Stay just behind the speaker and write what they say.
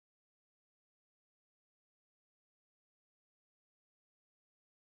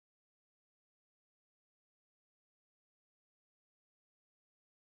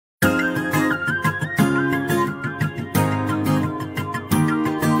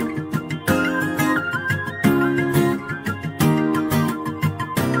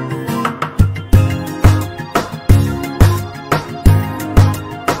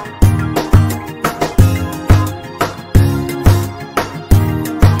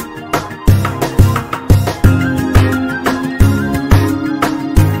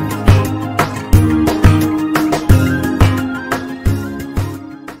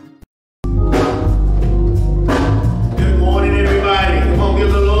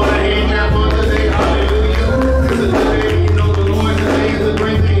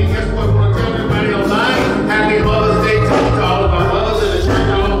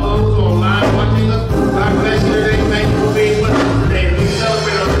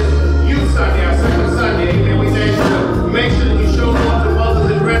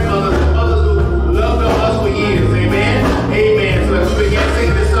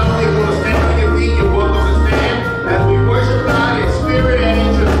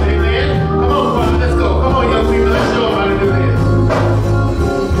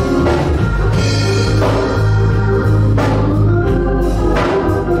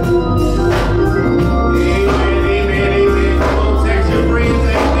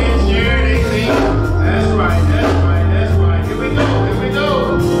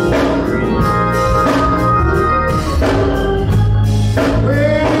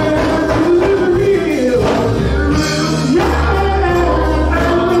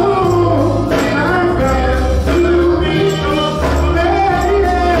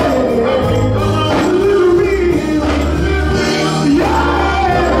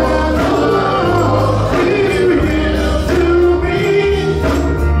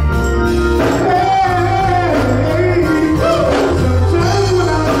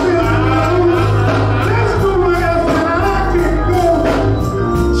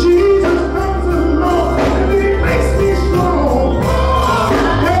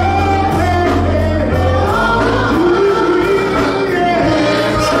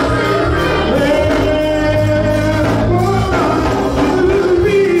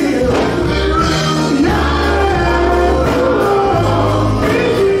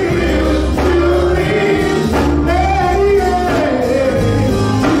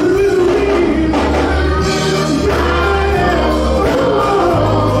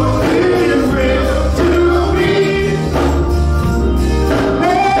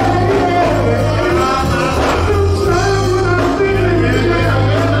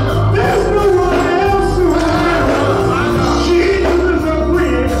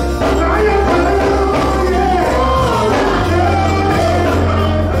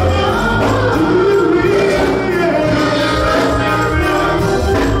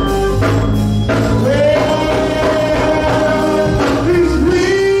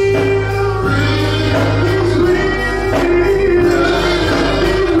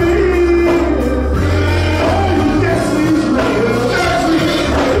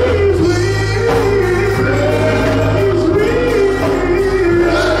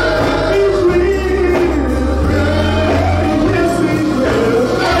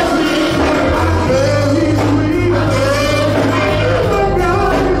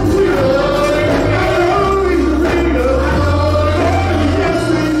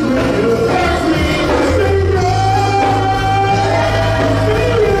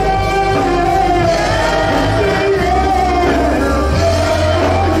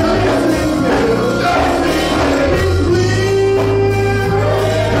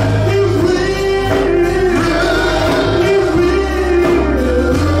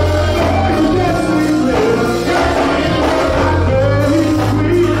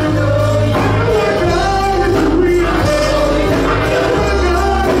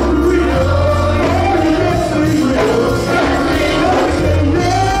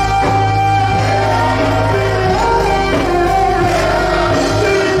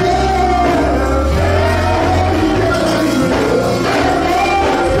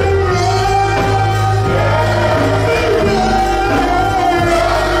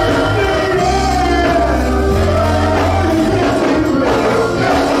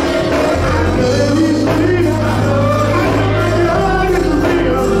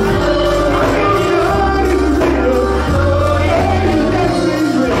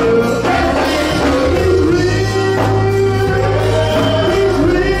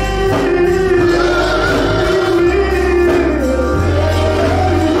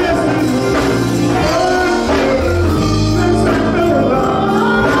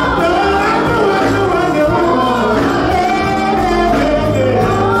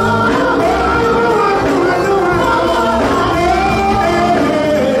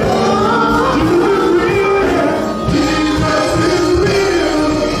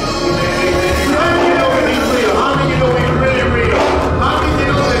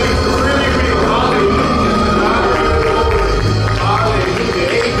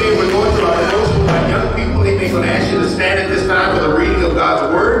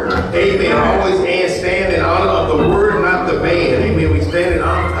Amen. Always stand in honor of the word, not the man. Amen. We stand in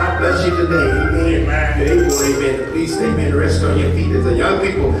honor. God bless you today. Amen. Amen. Please, amen. Rest on your feet as the young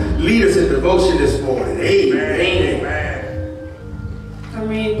people lead us in devotion this morning. Amen. I'm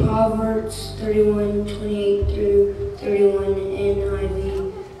reading Proverbs 31:28 through 31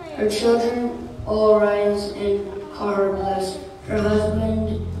 NIV. Her children all arise and call her blessed. Her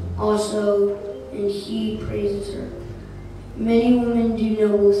husband also, and he praises her. Many women do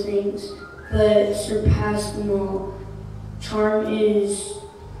noble things, but surpass them all. Charm is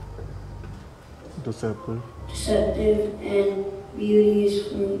deceptive, and beauty is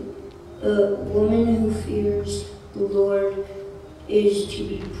fleeting. The woman who fears the Lord is to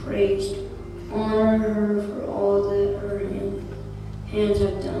be praised. Honor her for all that her hands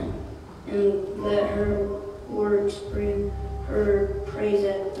have done, and let her works bring her praise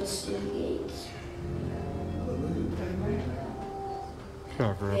at the city gates.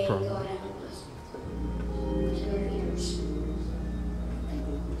 May God have a blessing to our ears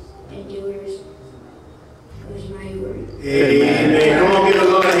and doers whose mighty word. Amen. Come on, give the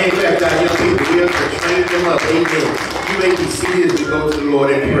Lord a hand clap down, young people. We have to train them up. Amen. You may be seated as we go to the Lord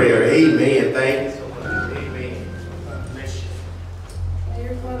in prayer. Amen. Thank you so much. Amen.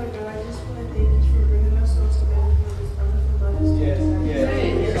 Dear Father God, I just want to thank you for bringing us all together for this wonderful Mother's Day.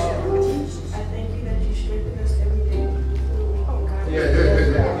 I thank you that you strengthen us every day through the week. I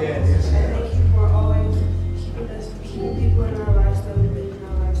thank you for always keeping people in our lives that have been in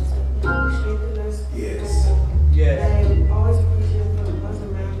our lives. You strengthen us. I always appreciate for the ones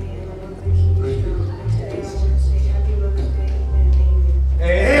around me, and I know they keep me strong. And today I want to say Happy Mother's Day and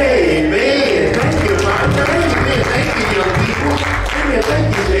amen. Amen. Thank you, Father. Amen. Thank you, young people. Amen. Thank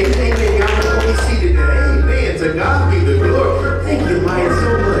you, Jay. Amen. Y'all may be seated there. Amen. To God be the glory. Thank you, Maya, so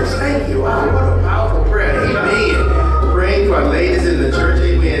much. Thank you. Wow, what a powerful prayer. Amen. Praying for our ladies in the church.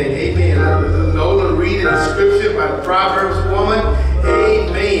 Amen. Amen. Nolan reading the scripture by the Proverbs woman.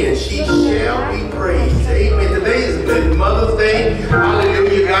 Amen. She shall be praised. Amen. Today is Mother's Day.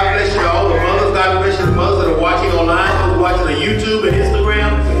 Hallelujah. God bless you all. The mothers, God bless you. The mothers that are watching online, those watching on YouTube and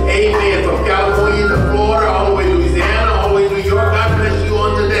Instagram. Amen. From California to Florida, all the way to Louisiana, all the way to New York. God bless you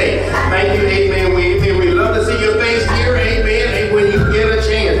on today. Thank you. Amen. We love to see your face here. Amen. And when you get a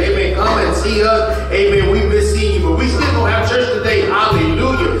chance, amen, come and see us. Amen. We miss seeing you, but we still gonna have church today.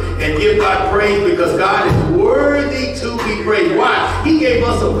 Hallelujah. And give God praise because God is worthy to be praised. Why? He gave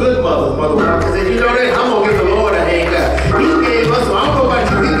us some good mothers, Mother Walker. And you know that? I'm going to give the Lord a hand clap. He gave us some, I don't know about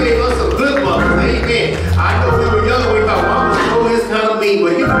you, he gave us some good mothers. Amen. I know we were younger, we thought, Mama sure is kind of mean,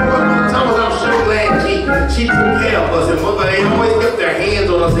 but you know what? Thomas, I'm so glad she took care of us. And Mother, they always kept their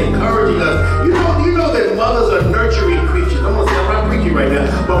hands on us, encouraging us. You know that mothers are nurturing creatures. I'm going to say, I'm not preaching right now,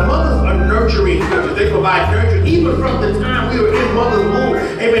 but mothers are nurturing creatures. They provide nurture. Even from the time we were in mother's womb.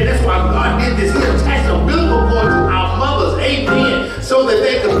 Amen. That's why God did this. He attached a umbilical cord to our mothers. Amen. So that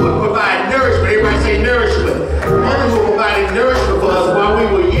they could provide nourishment. Everybody say nourishment. Mothers were providing nourishment for us while we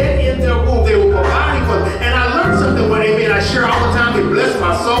were yet in their womb. They were providing for us. And I learned something when, amen, I share all the time. It blessed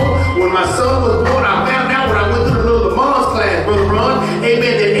my soul. When my son was born, I found out when I went through the little mom's class, Brother Ron,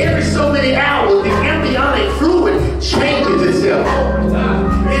 amen, that every so many hours, the embryonic fluid changes itself. Oh my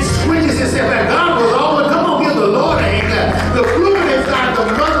God. It switches itself. And God was always, come on, give the Lord a hand clap. The fluid inside the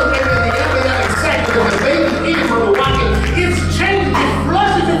mother, amen, the embryonic sac, when the baby's eating from the rocket, it's changing, it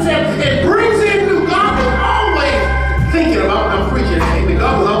flushes itself, it brings in new. God was always thinking about, I'm preaching, amen,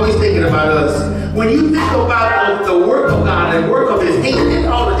 God was always thinking about us. When you think about the work of God and work of his hand, it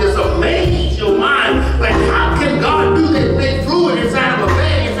ought to just amaze your mind.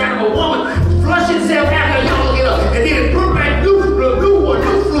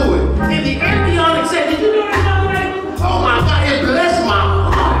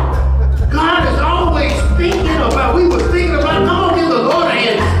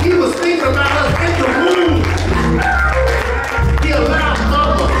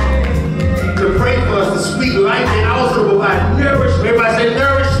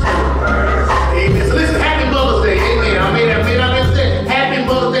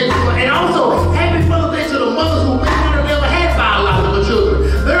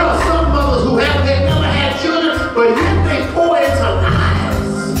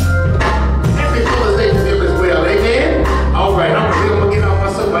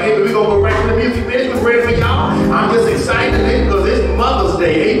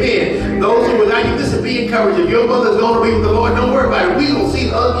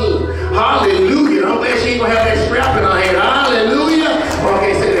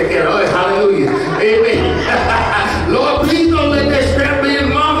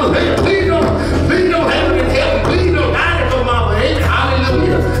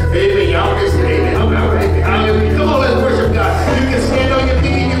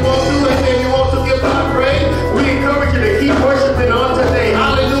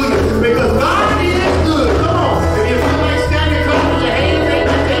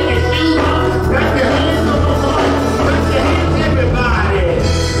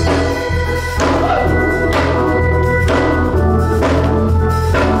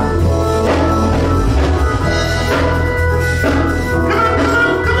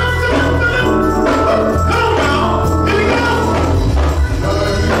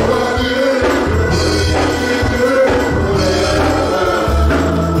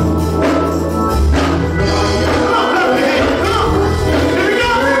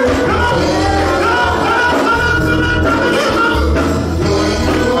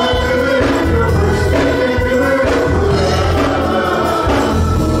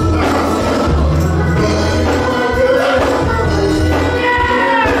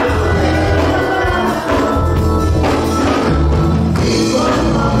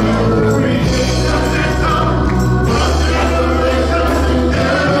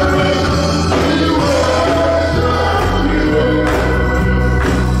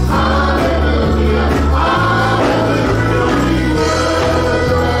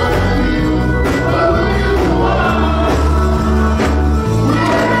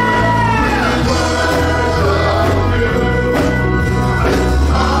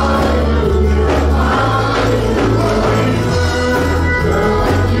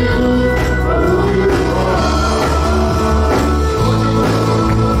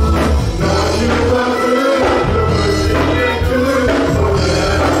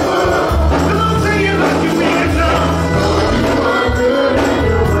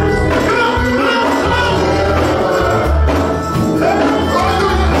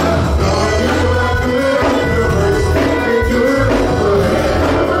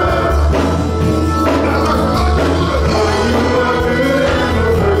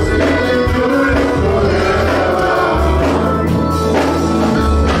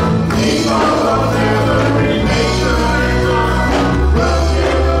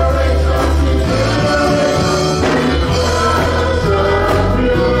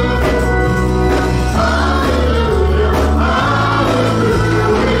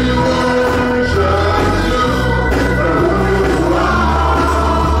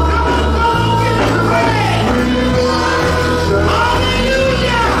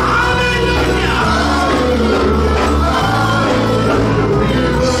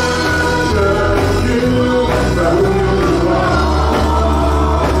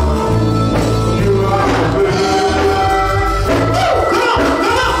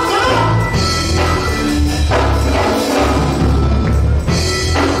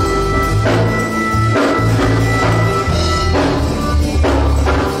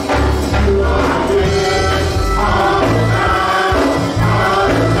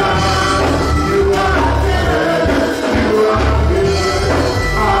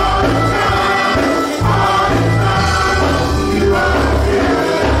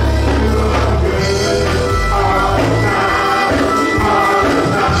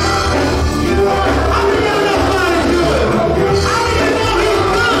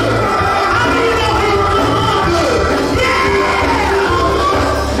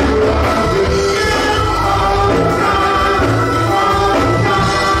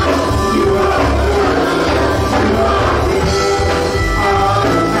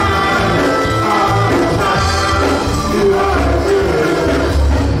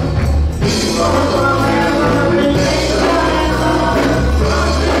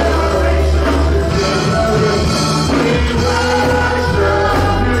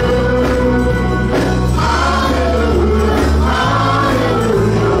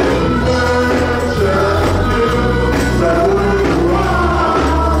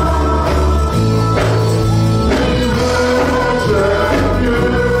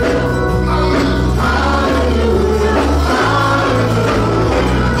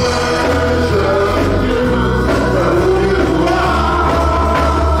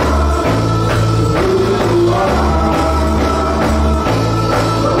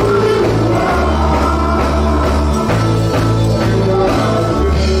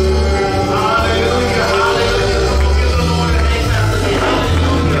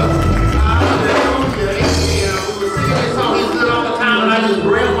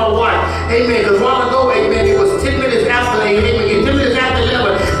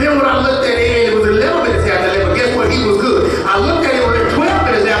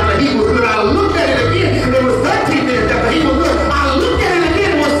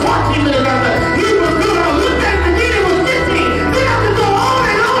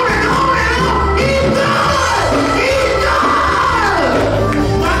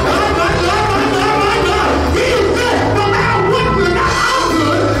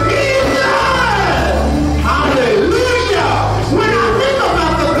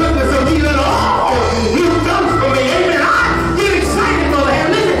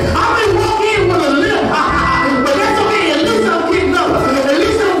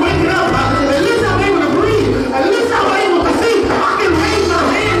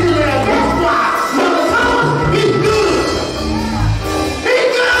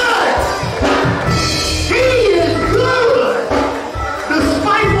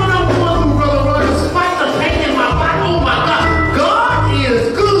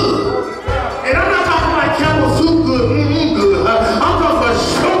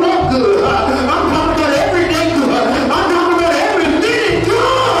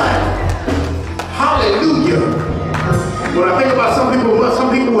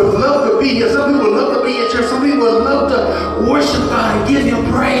 be here. Some people love to be in church. Some people love to worship God and give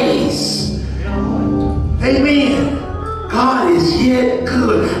Him praise. Amen. God is yet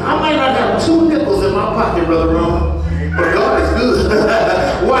good. I might not have 2 nickels in my pocket, Brother Ron, but God is good.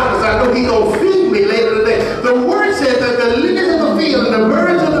 Why? Because I know He's going to feed me later today. The word says that the lilies of the field and the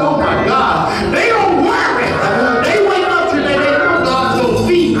birds of the, oh my God, they don't worry. They wake up today, they know God's going to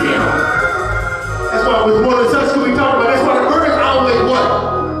feed them. That's why with one of the Sunday school we talked about, that's why the birds always what?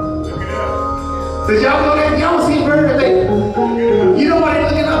 Did y'all know that? Y'all see birds? You know why they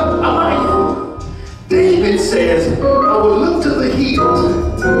looking up? I'm like, David says, I will look to the hills.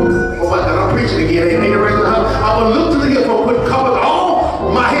 Oh my God, I'm preaching again. Ain't it regular? I will look to the hills for what cometh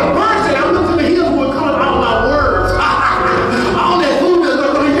all my help. Bird said, I will look to the hills for what cometh all my words. All that food that's going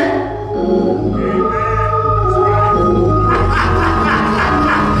to come in here.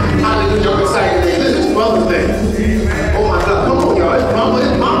 Hallelujah, I'm excited today. This is Mother's Day. Oh my God, come on y'all.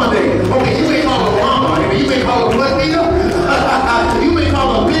 It's Mama Day. Okay, you may call her Mama. You may call her Blood Leader. You may call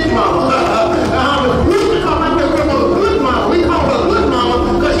her Big Mama. We call my grandmother Good Mama. We call her Good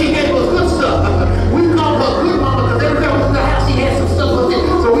Mama because she gave us good stuff. We call her Good Mama because every time we was in the house she had some stuff with it.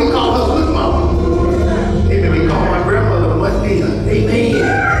 So we call her Good Mama. Amen. We call my grandmother Blood Leader. Amen.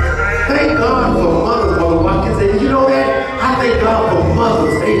 Thank God for mothers, Mother Watkins. And did you know that? I thank God for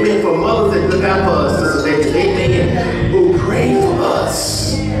mothers. Amen. For mothers that look out for us, Sister Davis. Amen. Who pray for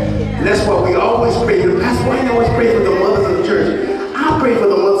us. And that's why we always pray. That's why I always pray for the mothers of the church. I pray for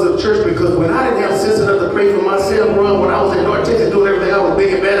the mothers of the church because when I didn't have sense enough to pray for myself, Ron, when I was in North Texas doing everything I was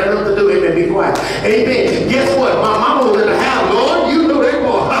big and bad enough to do, amen, be quiet. Amen. Guess what? My mama was in the house. Lord, you know that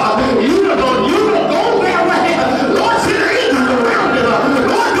boy. You don't go there right. Lord, send her angels around it.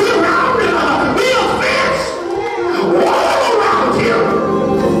 Lord, be around it. Be a fence. Wall around him.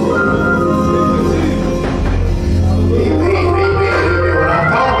 Amen. When I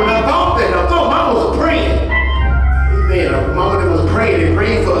thought mama was praying. Amen. Mama that was praying and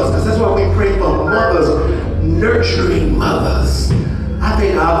praying for us, because that's why we pray for mothers, nurturing mothers. I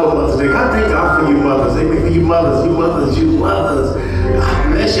thank God for Mother's Day. I thank God for you mothers. Amen. For you mothers. God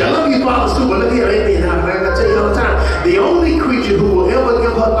bless you. I love you fathers too, but look here, amen. I tell you all the time, the only creature who will ever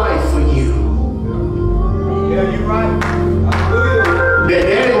give her life for you. Yeah, you're right. Hallelujah. That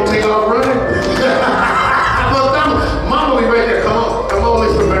daddy gonna take off running. Mama be right there. Come on,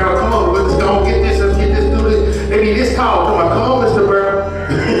 Mr. Barrow. Come on, let's go get this, do this. Maybe this call. Come on, Mr. Barrow.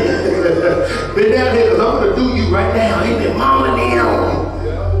 Been down here because I'm gonna do you right now. Amen. Mama Neil.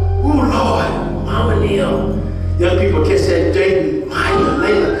 Oh Lord, Mama Neil. Young people catch that Jaden, Maya,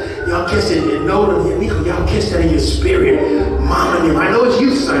 Layla. Y'all catch that in Nolan, Nico. Y'all catch that in your spirit. Mama Neil. I know it's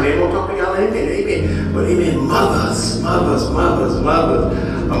you, son. They won't talk to y'all. Amen. But amen. Mothers. A mother's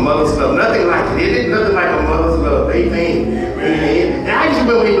love. Nothing like it. It isn't nothing like a mother's love. Amen. And I used to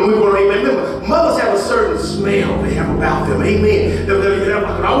remember when we were remember, mothers have a certain smell they have about them. Amen. I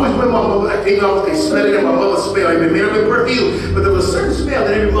always remember my mother, they smelled it in my mother's smell. Amen. Made up in perfume. But there was a certain smell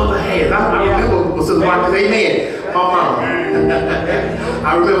that every mother has. I remember Sister Marcus. Amen. My mama.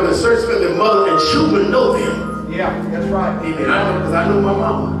 I remember the certain smell that mother and children know them. Yeah, that's right. Amen. I know because I know my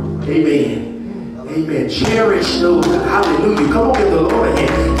mama. Amen. Amen. Cherish those. Hallelujah. Come on, give the Lord a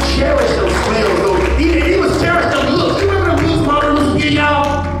hand. Cherish those smells. He was cherish those looks. You remember the looks Mama used to give y'all?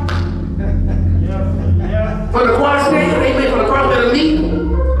 Yeah. For the choir stand? Amen. For the choir that are meeting.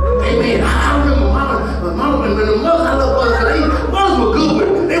 Amen. I remember Mama when the mothers, I love mothers, because mothers were good, but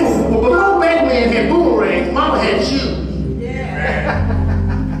they were, before Batman had boomerangs, Mama had shoes.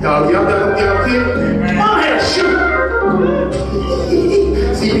 Yeah. Y'all got kids? Mama had a shoe.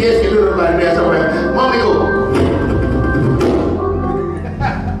 CBS can do everybody that's all right. Mommy go.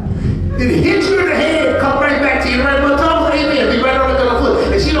 It hit you in the head, come right back to you. Right, one time, amen. Be right on the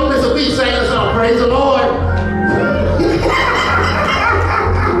foot. And she don't miss a beat singing a song. Praise the Lord.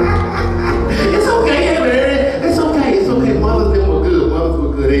 It's okay, amen. It's okay. Mothers, them were good. Mothers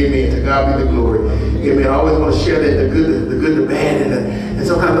were good. Amen. To God be the glory. Amen. I always want to share that the good, the bad, and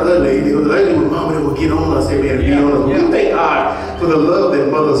sometimes the ugly. The ugly with Mama that will get on us, amen, and be on us. But we thank God for the love that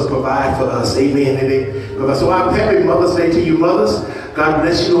mothers provide for us, amen. So I'm happy Mother's Day to you mothers. God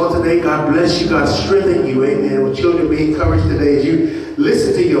bless you all today. God bless you. God strengthen you, amen. With children be encouraged today as you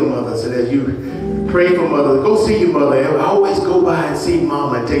listen to your mothers and as you pray for mothers. Go see your mother. And always go by and see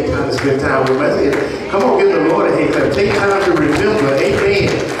Mama and take time to spend time with us. Come on, give the Lord a hand. Take time to remember, amen.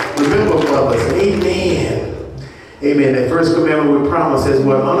 Remember mothers, amen. Amen. That first commandment we promise says,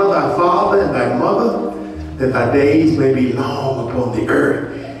 well, honor thy father and thy mother, that thy days may be long upon the earth.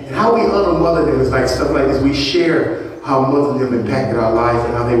 And how we honor mother them is like stuff like this. We share how mother them impacted our life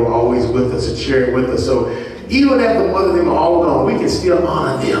and how they were always with us and sharing with us. So Even after the mother and them are all gone, we can still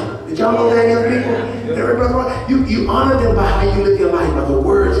honor them. Did y'all know that, young people? Everybody, you honor them by how you live your life, by the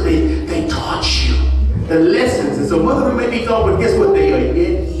words they taught you, the lessons. And so mother may be gone, but guess what? They are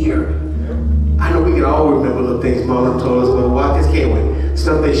yet here. I know we can all remember the things Mom told us, but why just can't we?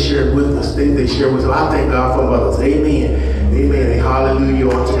 Stuff they shared with us, things they shared with us. I thank God for mothers. Amen. Amen. Hallelujah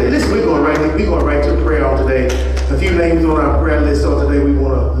on today. Listen, we're going right to prayer on today. A few names on our prayer list on today we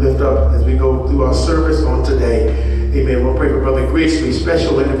want to lift up as we go through our service on today. Amen. We'll pray for Brother Grigsby,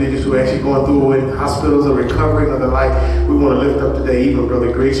 special individuals who are actually going through in hospitals or recovering of their life. We want to lift up today even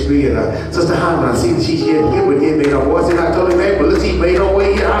Brother Grigsby and Sister Hyman. I see that she's here with him, made her voice in October, but listen, he made her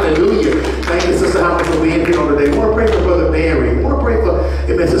way here. Hallelujah. Thank you, Sister Hyman, for being here on today. We want to pray for Brother Barry. We want to pray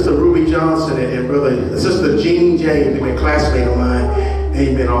for Sister Ruby Johnson and Sister Jean James, a classmate of mine.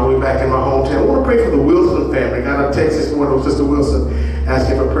 Amen. All the way back in my hometown. I want to pray for the Wilson family. Got a text this morning from Sister Wilson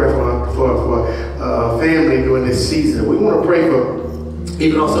asking for prayer for family during this season. We want to pray for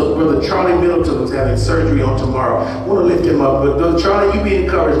even also Brother Charlie Middleton, who's having surgery on tomorrow. I want to lift him up. But Brother Charlie, you be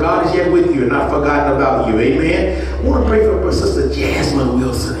encouraged. God is yet with you and not forgotten about you. Amen. I want to pray for Sister Jasmine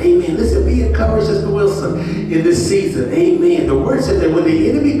Wilson. Amen. Listen, be encouraged, Sister Wilson, in this season. Amen. The word said that when the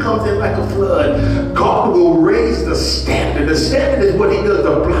enemy comes in like a flood, God will raise the standard. The standard is what he does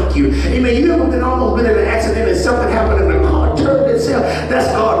to block you. Amen. You ever almost been in an accident and something happened and the car turned itself? That's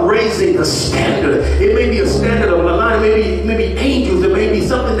God raising the standard. It may be a standard of a line. It may be angels. It may be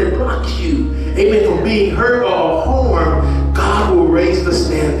something that blocks you. Amen. From being hurt or harmed, God will raise the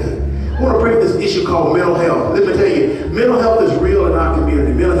standard. I want to bring this issue called mental health. Let me tell you, mental health is real in our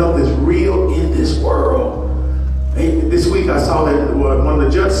community. Mental health is real in this world. This week I saw that one of the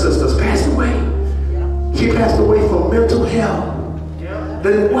Judge sisters passed away. She passed away from mental health.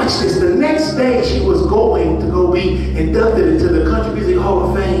 Then watch this. The next day she was going to go be inducted into the Country Music Hall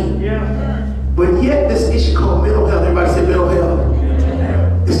of Fame. But yet this issue called mental health, everybody say mental health.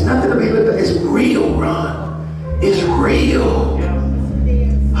 It's nothing to be looked at. It's real, Ron. It's real.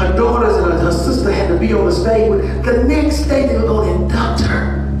 Her daughters and her sister had to be on the stage. The next day they were going to induct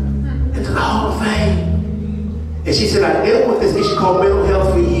her into the Hall of Fame. And she said, I dealt with this issue called mental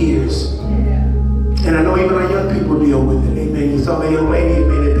health for years. And I know even our young people deal with it. Amen. You saw that young lady,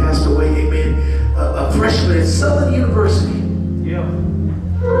 amen, that passed away, amen, a freshman at Southern University.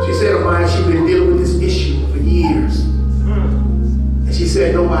 She said of mine, she'd been dealing with this issue for years. And she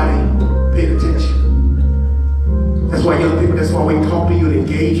said nobody paid attention. That's why young people, that's why we talk to you and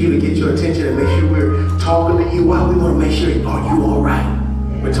engage you to get your attention and make sure we're talking to you. Why? We want to make sure, are you all right?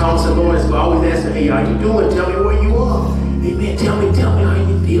 When Tom said, Lord, we always ask, hey, how you doing? Tell me where you are. Amen. Tell me how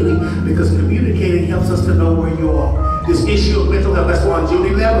you're feeling. Because communicating helps us to know where you are. This issue of mental health, that's why on June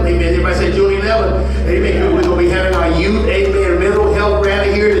 11th, amen. Everybody say June 11th. Amen. We're going to be having our youth, amen, mental health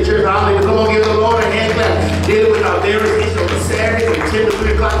rally here at the church. Hallelujah. Come on, give the Lord a hand clap. Dealing with our various issues on the Saturday from 10 to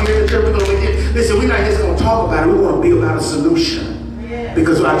 3 o'clock here at the church. We're going to be here. Listen, we're not just going to talk about it. We want to be about a solution.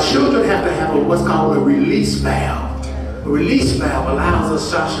 Because our children have to have what's called a release valve. A release valve allows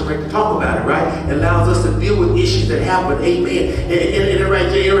us, Sasha, to talk about it, right? It allows us to deal with issues that happen, amen. And right,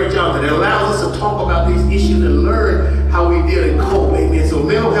 J. Eric Johnson, it allows us to talk about these issues and learn how we deal and cope, amen. So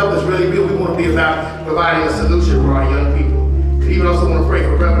mental health is really real. We want to be about providing a solution for our young people. We even also want to pray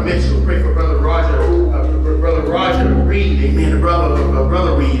for Brother Mitchell, pray for Brother Roger Reed, amen,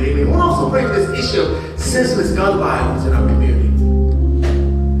 Brother Reed, amen. We'll also pray for this issue of senseless gun violence in our community.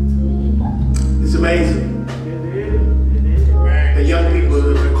 It's amazing. The young people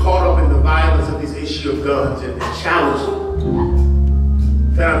that have been caught up in the violence of this issue of guns and challenge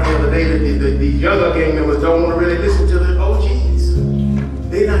them. Found the other day that the younger gang members don't want to really listen to the OGs.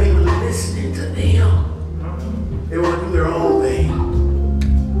 They're not even listening to them. They want to do their own thing.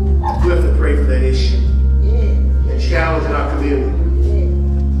 We have to pray for that issue and challenge in our community.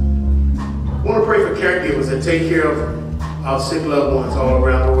 I want to pray for caregivers that take care of our sick loved ones all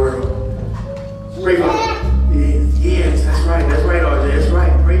around the world. Pray for yes, that's right, RJ, that's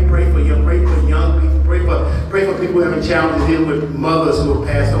right. Pray for young people. Pray for people having challenges dealing with mothers who have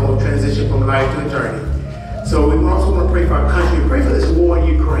passed on or transitioned from life to eternity. So we also want to pray for our country. Pray for this war in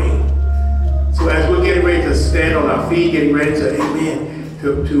Ukraine. So as we're getting ready to stand on our feet, getting ready to, amen,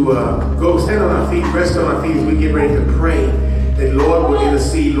 to go stand on our feet, rest on our feet as we get ready to pray, that Lord will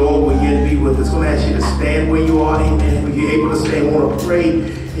intercede, Lord will yet be with us. I'm going to ask you to stand where you are, amen. If you're able to stand, we want to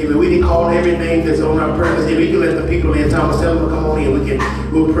pray. Amen. We didn't call every name that's on our prayer list. We can let the people in. Thomas, tell them to come on in.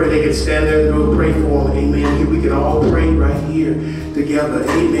 We'll pray. They can stand there and we'll pray for them. Amen. We can all pray right here together.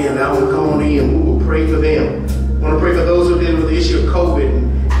 Amen. Now we'll come on in. We will pray for them. I want to pray for those who deal with the issue of COVID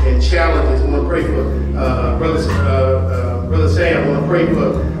and challenges. I want to pray for Brother Sam. I want to pray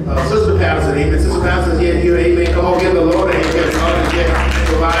for Sister Patterson, amen. Sister Patterson's yet here, amen. Come on, give the Lord a hand. God is yet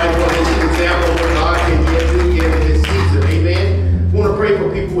providing for this example of what God can yet do yet in this season, amen. I want to pray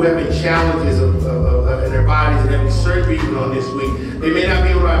for people who have been challenges in their bodies and having surgery even on this week. They may not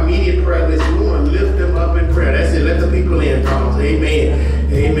be on our immediate prayer list. We want to lift them up in prayer. That's it. Let the people in, Thomas.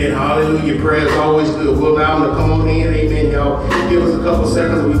 Amen. Amen. Hallelujah. Prayer is always good. We'll allow them to come on in. Amen. Y'all give us a couple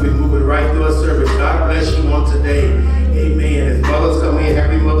seconds. We've been moving right through our service. God bless you on today. Amen. As mothers come in,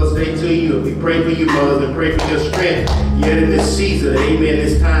 happy Mother's Day to you. We pray for you, mothers, and pray for your strength yet in this season. Amen.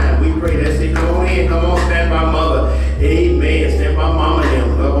 This time. We pray. That's it. Come on in. Come on. Stand by mother. Amen. Stand by mama and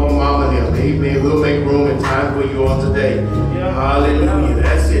them. Love on mama and them. Amen. We'll make room and time for you on today. Hallelujah.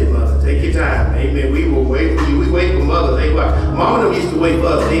 That's it, mother. Take your time. Amen. We will wait for you. We wait for mothers. Amen. Mama them used to wait for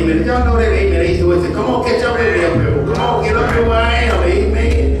us. Amen. Did y'all know that? Amen. They used to wait. Say, come on, catch up with me up here. Come on, get up here where I am.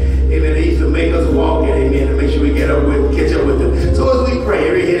 Amen. Amen. They used to make us walk it. Amen. To make sure we get up with, catch up with them. So as we pray,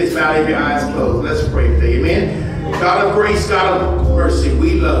 every head is bowed, every eye is closed. Let's pray today. Amen. God of grace, God of mercy,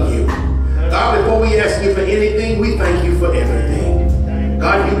 we love you. God, before we ask you for anything, we thank you for everything.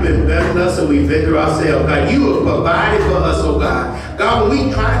 God, you've been better than us and we've been through ourselves. God, you have provided for us, oh God. God, when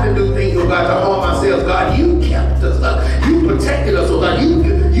we tried to do things, oh God, to harm ourselves, God, you kept us. You protected us, oh God.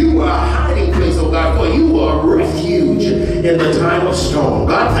 You were a hiding place, oh God, for you were a refuge in the time of storm.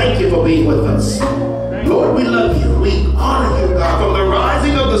 God, thank you for being with us. Lord, we love you. We honor you, God, from the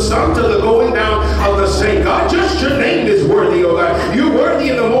rising of the sun to the going down of the same. God, just your name is worthy, oh God. You're worthy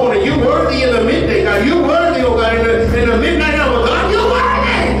in the morning. You're worthy in the midday, God. You're worthy, oh God, in the midnight hour, God. You're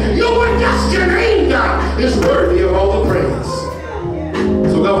worthy. You're worthy. Just your name, God, is worthy of all the praise.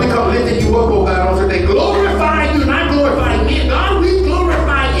 So, God, we come lifting you up, oh God, on today. Glorify you, not glorifying me. God, we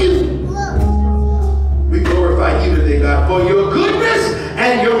glorify you. We glorify you today, God, for your goodness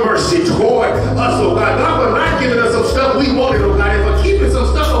and your mercy toward us, oh God. God, for not giving us some stuff we wanted, oh God, and for keeping some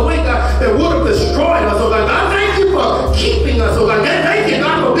stuff away, God, that would have destroyed us, oh God. God, thank you for keeping us, oh God. Thank you,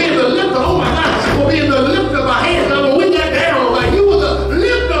 God, for being the lifter, oh my God, for being the lift of our hands. God, when we got down, oh God, you were the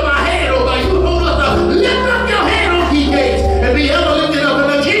lift of our head, oh God. You told us to lift up your head, oh ye gates, and be ever lifted up, and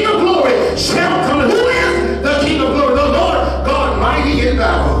the King of glory shall come. Who is the King of glory? The Lord God mighty in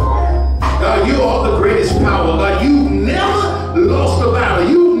battle. God, you are the greatest power. God, you never lost a battle.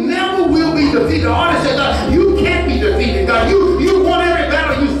 You never will be defeated. The artist said, God, you can't be defeated. God, you won every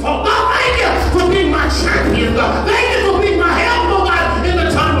battle you fought. God, thank you for being my champion. God, thank you for being my help, oh God, in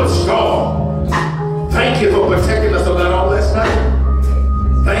the time of storm. Thank you for protecting us, oh God, all last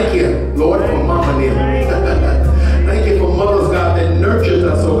night. Thank you, Lord, for Mama and them. Thank you for mothers, God, that nurtured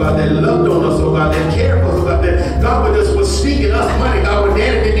us, oh God, that loved on us, oh God, that cared for us, oh God, that God was sneaking us money. God, when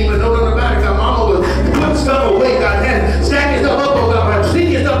Daddy didn't even know nothing about it. God, Mama was putting stuff away. God, Daddy stacking stuff up, oh God,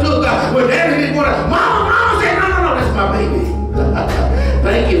 sneaking stuff too, God. When Daddy didn't want to, Mama said, no, that's my baby.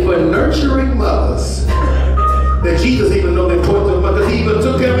 Thank you for nurturing mothers. That Jesus even know the importance of mothers. He even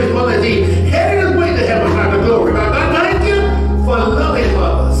took care of his mother as he headed his way to heaven, God, to glory. God, thank you for loving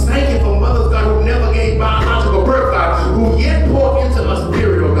mothers. Thank you for mothers, God, who never gave biological birth, God, who yet poured into us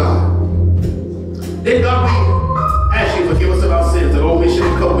spiritual, God. Then, God, we ask you to forgive us of our sins of omission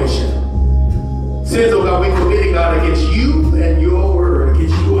and commission. Sins, oh God, we committed, God, against you and your word,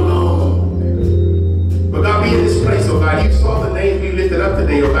 against you alone. But God, be in this place, oh God. You saw the names we lifted up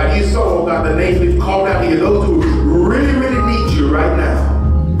today, oh God. You saw, oh God, the names we've called out here, those who really, really need you right now.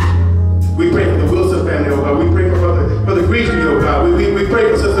 We pray for the Wilson family, oh God. We pray for Brother Grigsby, oh God. We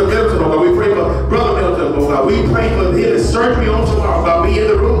pray for Sister Milton, oh God. We pray for Brother Milton, oh God. We pray for his surgery on tomorrow, God. Be in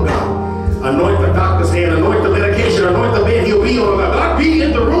the room, God. Anoint the doctor's hand, anoint the medication, anoint the bed he'll be on, oh God. God, be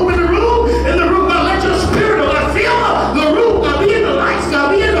in the room, God. Let your spirit, oh God, fill the room, God. Be in the lights, God.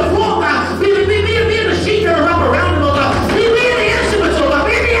 Be in the floor, God. Be in the sheet that are wrapped around him, oh God. Be in the instruments, oh God.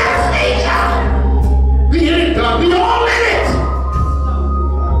 Be in the anesthesia. Be in it, God. Be all in it.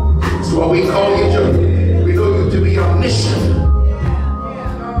 That's why we call you to, we know you to be omniscient.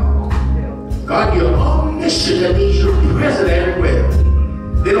 God, you're omniscient. That means you're present everywhere.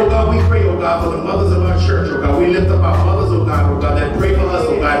 Then, oh God, we pray, oh God, for the mothers of our church, oh God. We lift up our mothers, oh God, that pray for us,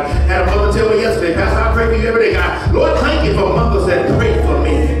 oh God. Had a mother tell me yesterday, Pastor, I pray for you every day, God. Lord, thank you for mothers that pray for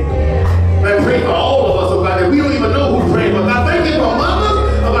me. That pray for all of us, oh God, that we don't even know who pray for. God, thank you for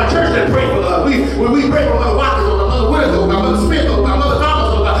mothers of our church that pray for us. We pray for Mother Watkins, oh God, Mother Willis, oh God, Mother Smith, oh God, Mother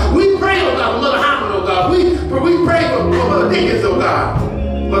Thomas, oh God. We pray, oh God, for Mother Hoffman, oh God. We pray for Mother Dickens, oh God.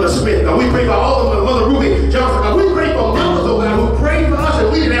 Mother Smith, God. We pray for all of them, Mother Ruby Johnson, God. We pray for mothers, oh God, who pray for us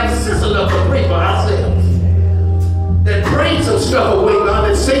and we didn't have sense enough to pray for ourselves. That prayed some stuff away, God,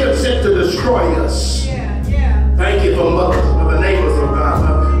 that Satan sent to destroy us. Thank you for mothers, for the neighbors, oh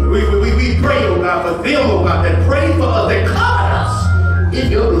God. We pray, oh God, for them, oh God, that pray for us, that covered us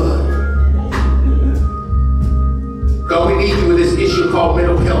in your blood. God, we need you with this issue called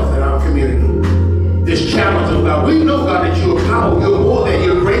mental health in our community. This challenge, oh God. We know, God, that you're powerful. You're more than,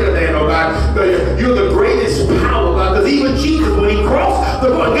 you're greater than, oh God. You're the greatest power, God. Because even Jesus, when he crossed the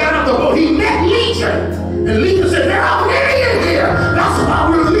boat, got out the boat, he met Legion. And Legion said, there are many in here. That's why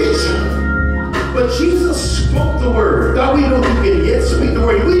we're Legion. But Jesus spoke the word. God, we know you can yet speak the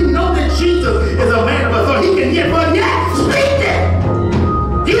word. We know that Jesus is a man of authority. He can yet, but yet, speak it.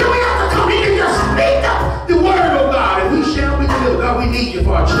 You know we have to come in and just speak the word, oh God, and we shall be filled. God, we need you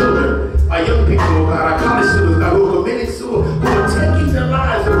for our children. Our young people, oh God, our college students, God, who are committing suicide, who are taking their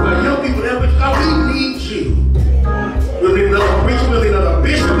lives, oh God, young people, God, we need you. We don't need another preacher, we don't need another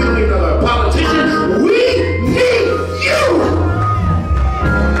bishop, we don't need another politician. We need you.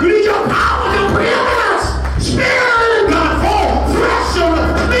 We need your power, your preeminence. Spirit of God, fall fresh on us.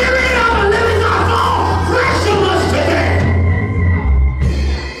 Spirit of the living God, fall fresh on us today.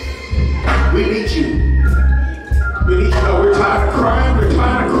 We need you. We need you, God. We're tired of crying. We're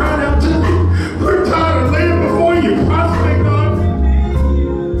tired of crying out to you. We're tired of laying before you, prostrate, God.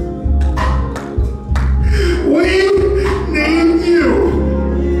 We need you.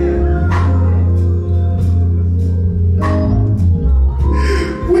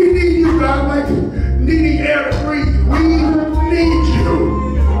 We need you, God, like needing air to breathe. We need you.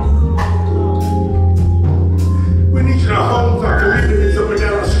 We need you in our homes, our communities, up and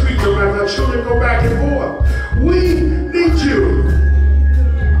down the streets, so our children go back and forth. We need you.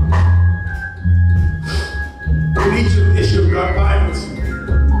 We need you in the issue of God violence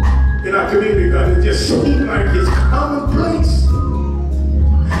in our community, God. It just seems like it's commonplace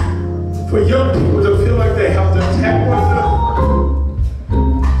for young people to feel like they have to attack one another.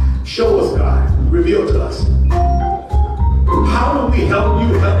 Show us, God. Reveal to us. How do we help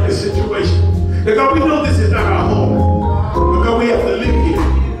you help this situation? Now, God, we know this is not our home, but God, we have to live here.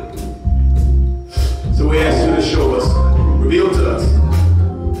 So we ask you to show us, reveal to us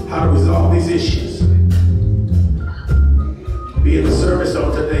how to resolve these issues. Be in the service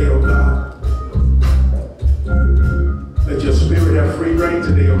on today, oh God. Let your spirit have free reign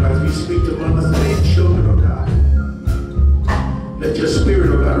today, oh God, as we speak to mothers and children, oh God. Let your spirit,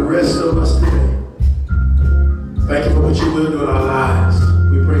 oh God, rest on us today. Thank you for what you will do in our lives.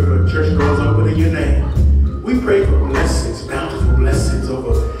 We pray for church doors open in your name. We pray for blessings, bountiful blessings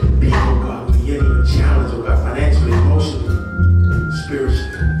over people, God, who are yet even challenged, oh God, financially, emotionally, spiritually.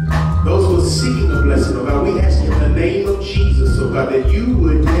 Those who are seeking a blessing, oh God, we ask you in the name of Jesus, oh God, that you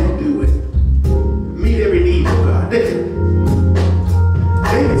would then do it. Meet every need, oh God. David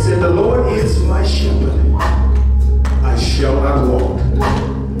said, the Lord is my shepherd. I shall not want.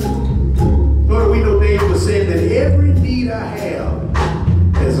 Lord, we know David was saying that every need I have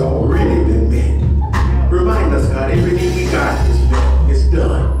has already been met. Remind us, God, every need we got is met. It's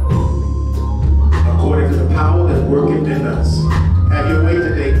done. According to the power that worketh in us. Have your way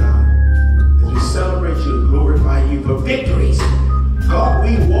today, God. We celebrate you and glorify you for victories. God,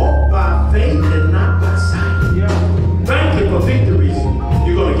 we walk by faith and not by sight. Yeah. Thank you for victories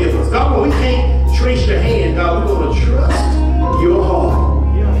you're going to give us. God, when we can't trace your hand, God, we're going to trust your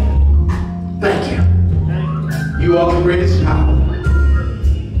heart. Yeah. Thank you. You are the greatest power.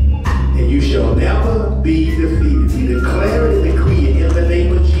 And you shall never be defeated. We declare it and decree it in the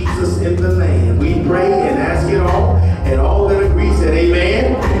name of Jesus in the land. We pray and ask it all. And all that agree said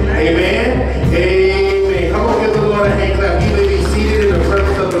amen, amen, amen. Come on, give the Lord a hand clap. You may be seated in the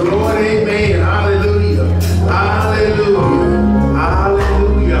presence of the Lord. Amen. Hallelujah. Hallelujah.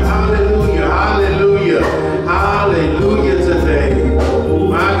 Hallelujah. Hallelujah. Hallelujah. Hallelujah today.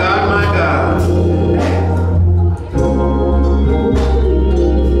 My God, my God.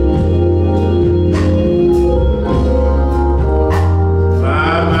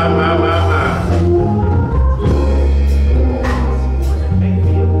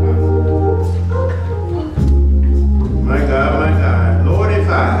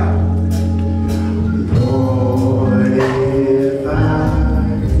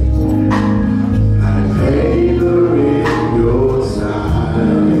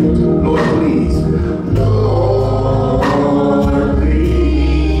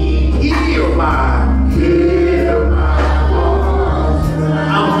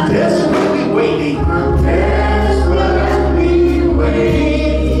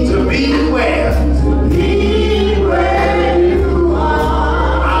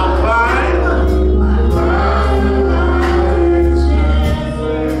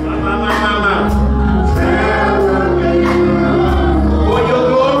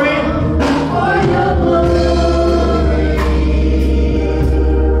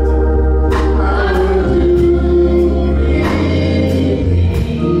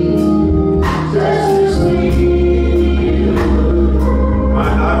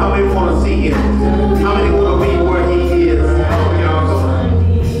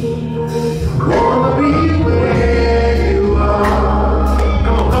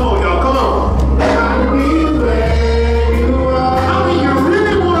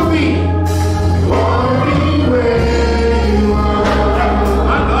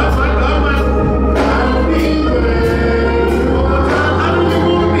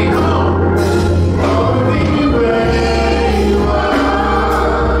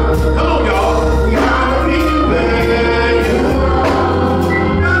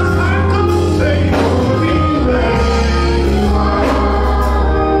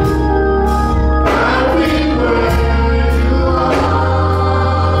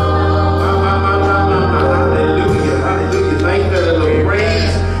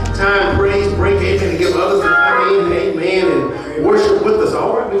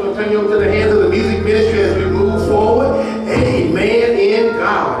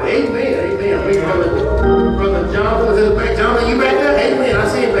 in the back. John, are you back there? Amen. I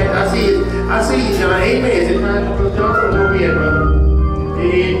see it back there. I see you, John. Amen. Is it time for John? Where we at, brother?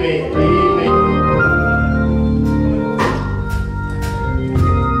 Amen. Amen.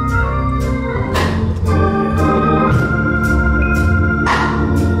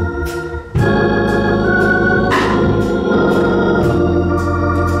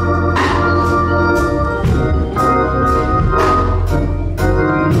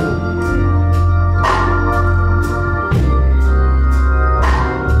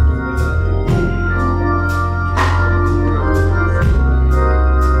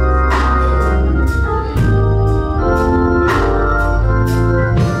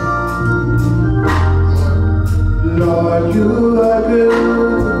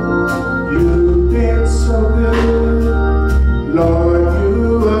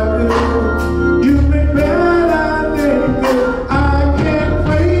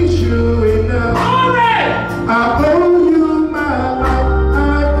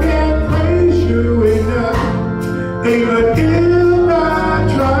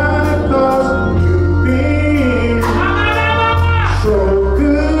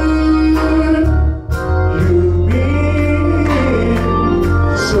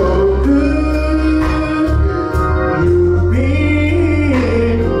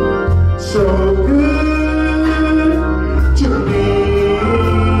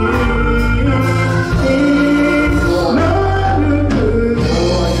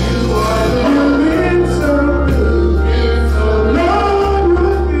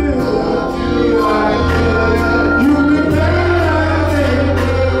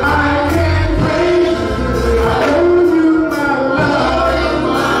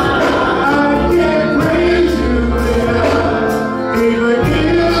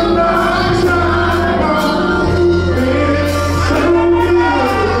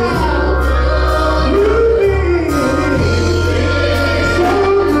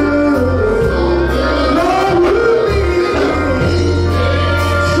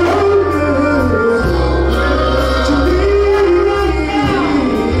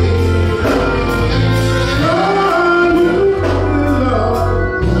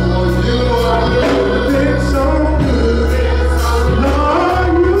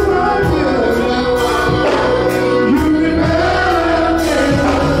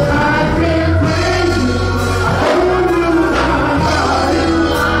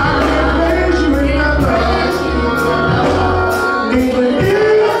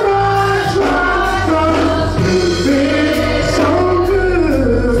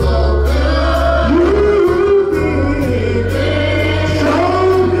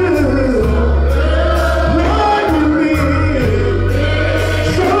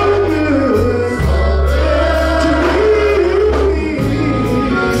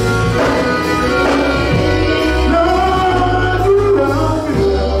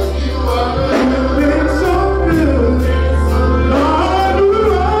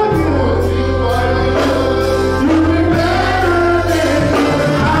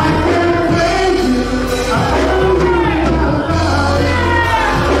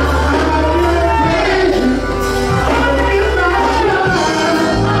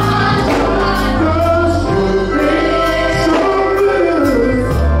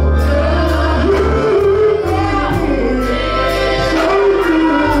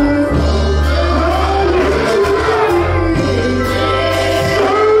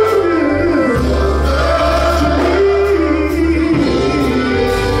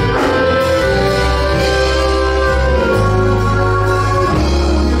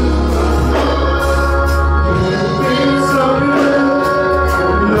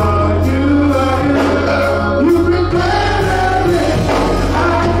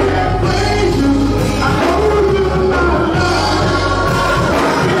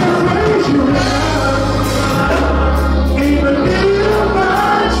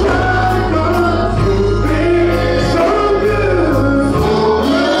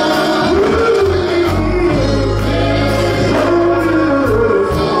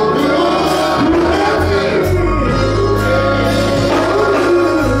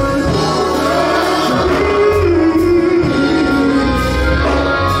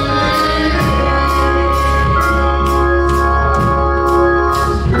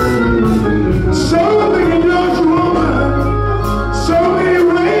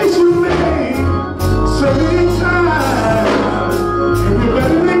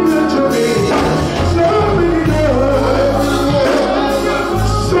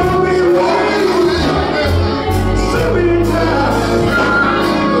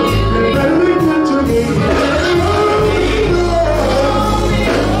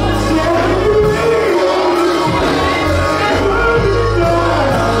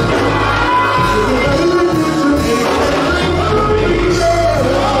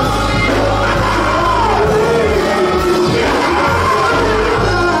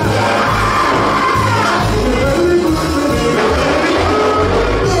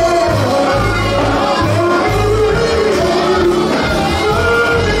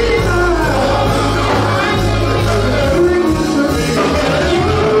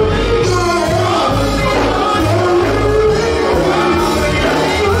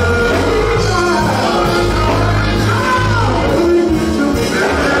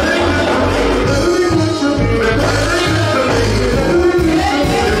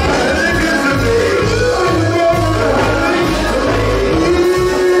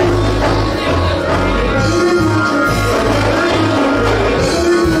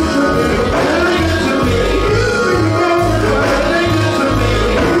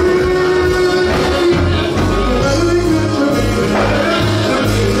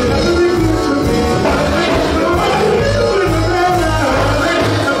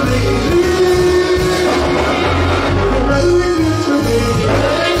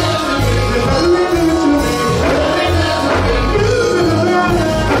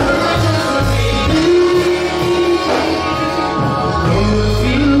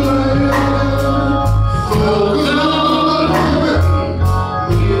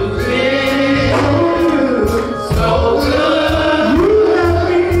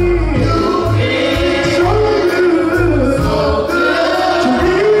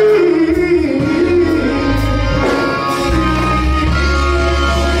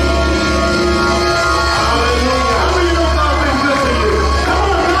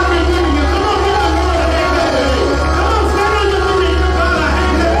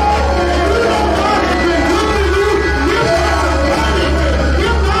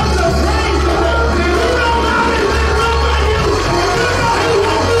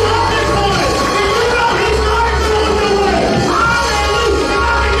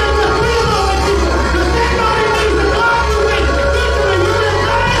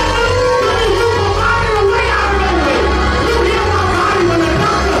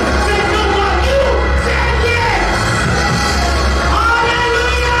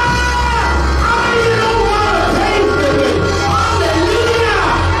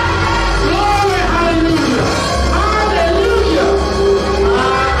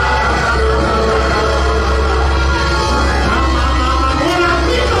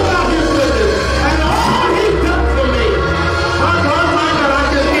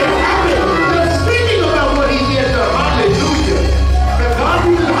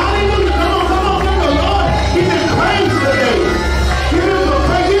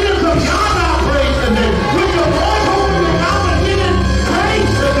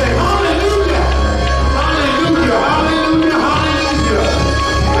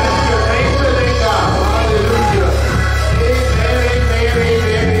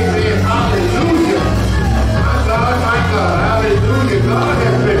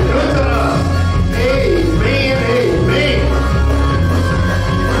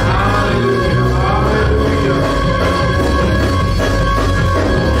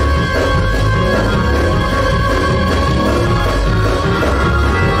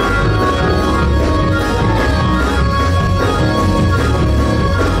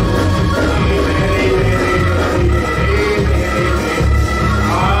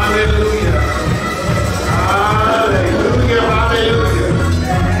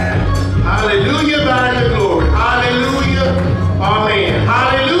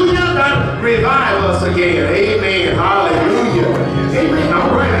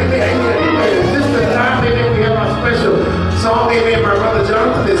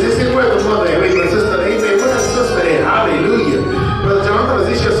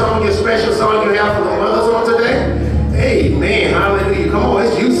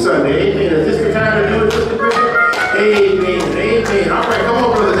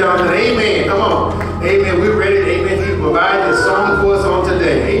 Amen. We're ready. Amen. He provided a song for us on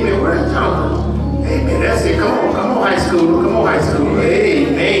today. Amen. Where's Jonathan? Amen. That's it. Come on. Come on, high school. Come on, high school.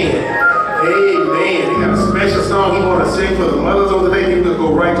 Amen. Amen. He got a special song he want to sing for the mothers over today. He's going to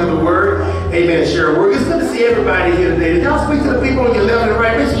go right to the word. Amen. And share a word. It's good to see everybody here today. Did y'all speak to the people on your left and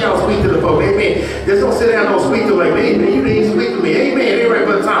right? Make sure y'all speak to the folks. Amen. Just don't sit down and don't speak to them like, amen. You didn't speak to me. Amen. Ain't right,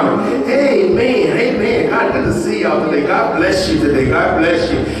 Brother Tommy. Amen. Amen. God, good to see y'all today. God bless you today. God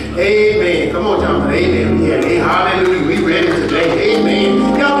bless you. Amen. Come on, Jonathan. Amen. Yeah. Hey, hallelujah. We ready today. Amen.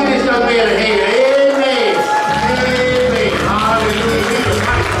 Y'all give this young man a hand. Amen. Amen. Hallelujah.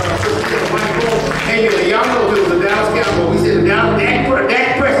 Amen. Y'all know if it was a Dallas Cowboy, we said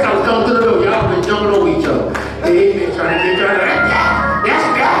Dak Prescott was coming to the door. Y'all been jumping over each other. Amen. Trying to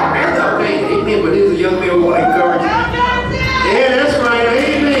that's okay. Amen. But this is a young man we want to encourage you. Yeah, that's right.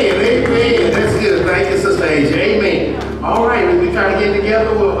 Amen. Amen. That's good. Thank you, Sister Asia. Amen. All right. We try to get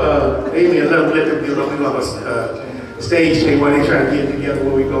together. Amen. Let them get up. We're on a stage thing while they try to get together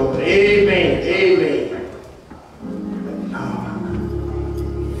where we go. Amen. Amen.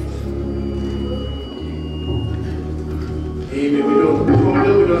 Amen. We're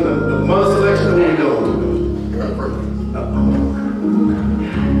doing the mother selection. What we doing?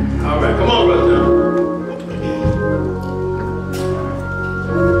 All right. Come on, Brother John.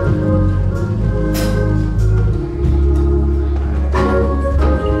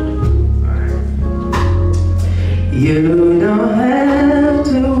 You don't have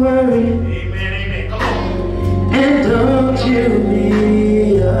to worry. Amen, amen. Come on. And don't you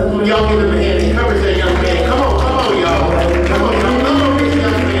be afraid. Y'all give him a hand. Encourage that young man. Come on, y'all. Come on, this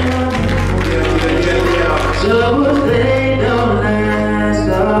young man. Yeah. So if they don't last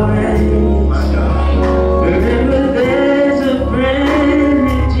already. My God. Remember there's a friend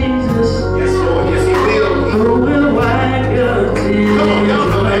in Jesus. Yes, Lord. Yes, he will. Who will wipe your tears. Come on, y'all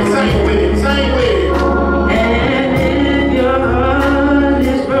know that. Sing with him. Sing with him. And if your heart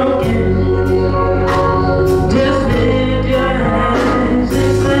is broken, just lift your hands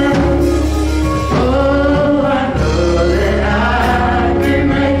and say, oh, I know that I can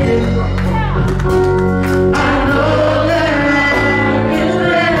make it. I know that I can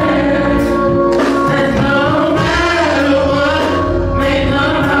stand. And no matter what may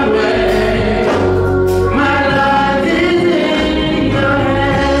come my way, my life is in your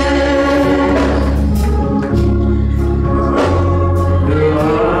hands. Through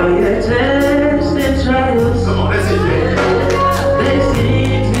all your tests and trials, Come on, that's it, man. they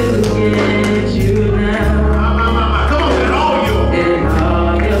seem to get you down. Come on, man. All you. And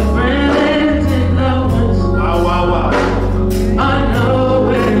all your friends and loved ones Wow. are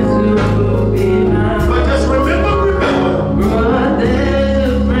nowhere to be found. But just remember. But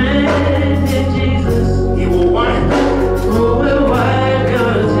there's a friend in Jesus He will wipe. who will wipe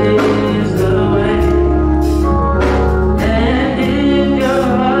your tears away. And if your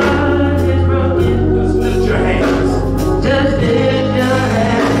heart is broken, Just lift your hands. just lift your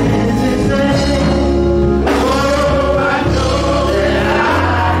hands and say, oh, I know that I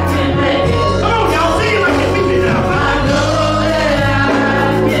can make it. Come on, y'all. Sing it like you mean it now. I know that I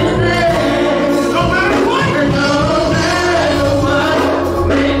can stand. No matter what. And no matter what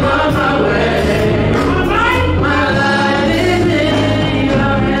may come my way, my life is in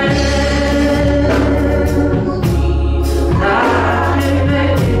your hands. I can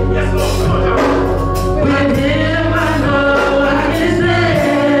make it. Yes, Lord. Come on, y'all. With him I know I can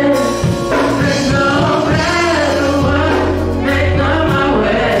stand. And no matter what may come my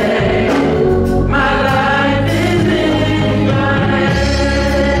way, my life is in your hands.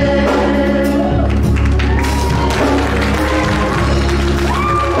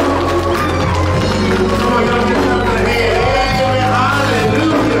 Come on, y'all. Get up in the hand.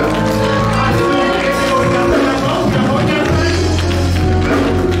 Hallelujah.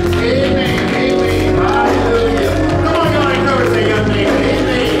 Amen. Hallelujah. Come on, y'all. Encourage that young man.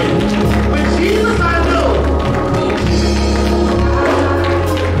 Amen. With Jesus, I know.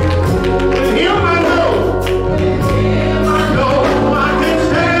 With him, I know. I know I can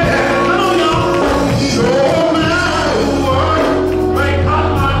stand. Come on, y'all. No matter what may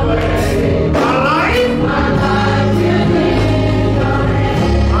come my way, my life. My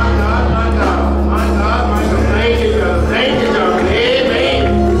God. Thank you, God. Thank you, God. Amen.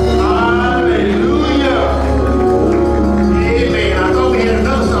 Hallelujah. Amen. I thought we had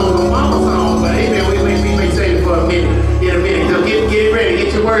another song, a mama song, but amen, we may save it for a minute. In a minute. So get ready.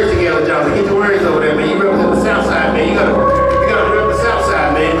 Get your words together, Jonathan. Get your words over there, man. You represent the South Side, man. You gotta rep the South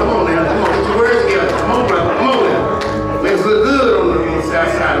Side, man. Come on now. Come on. Get your words together. Come on, brother. Come on now. Makes us look good on the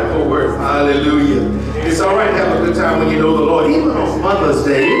South Side of Fort Worth. Hallelujah. It's all right to have a good time when you know the Lord, even on Mother's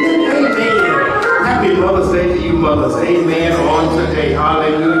Day. Amen. Have you mothers. Amen. On today.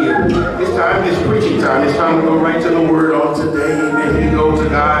 Hallelujah. It's time. It's preaching time. It's time to go right to the word on today. Amen. We go to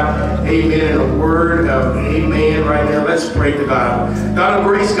God. Amen. And a word of amen right now. Let's pray to God. God of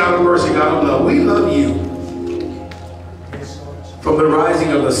grace, God of mercy, God of love. We love you. From the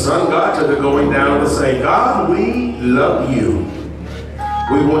rising of the sun, God, to the going down of the same. God, we love you.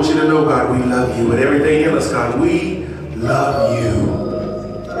 We want you to know, God, we love you. With everything in us, God, we love you.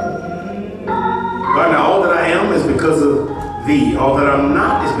 God, now all that I am is because of thee. All that I'm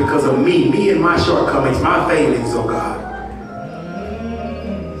not is because of me and my shortcomings, my failings, oh God.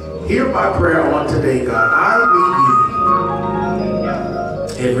 Hear my prayer on today, God. I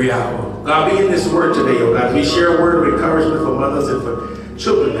need you every hour. God, be in this word today, oh God. We share a word of encouragement for mothers and for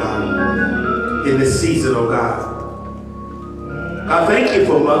children, God, in this season, oh God. God, thank you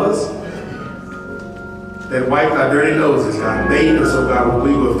for mothers that wiped our dirty noses, God, bathed us, oh God, when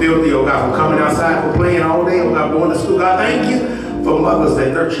we were filthy, oh God, from coming outside, from playing all day, oh God, going to school. God, thank you for mothers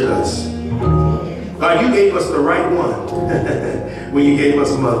that nurtured us. God, you gave us the right one when you gave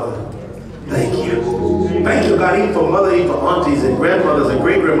us a mother. Thank you. Thank you, God, even for mothers, even for aunties and grandmothers and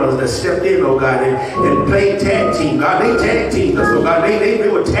great-grandmothers that stepped in, oh God, and played tag team. God, they tag teamed us, oh God. They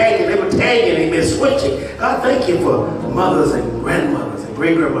were tagging, they've been switching. God, thank you for mothers and grandmothers and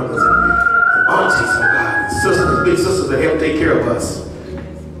great-grandmothers and aunties, oh God, and sisters, big sisters that help take care of us.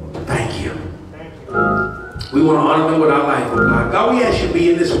 Thank you. We want to honor them with our life, oh God. God, we ask you to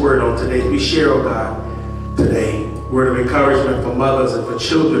be in this word on today. We share, oh God, today, word of encouragement for mothers and for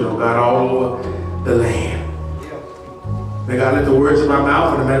children, oh God, all over the land. May God let the words of my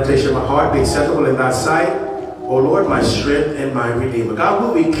mouth and the meditation of my heart be acceptable in thy sight, oh Lord, my strength and my redeemer. God,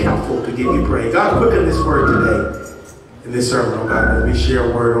 we'll be careful to give you praise. God, quicken this word today. In this sermon, oh God, let me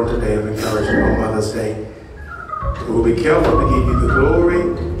share a word on today of encouragement on Mother's Day. And we'll be careful to give you the glory,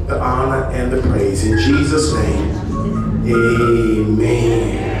 the honor, and the praise. In Jesus' name,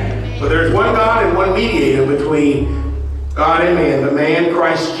 amen. For there is one God and one mediator between God and man, the man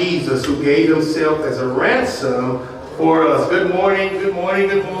Christ Jesus, who gave himself as a ransom for us. Good morning, good morning,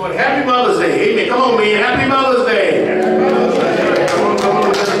 good morning. Happy Mother's Day. Amen. Come on, man. Happy Mother's Day. Happy Mother's Day. Come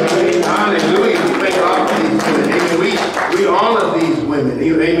on. Hallelujah. We thank God for these women. Amen. We honor these women.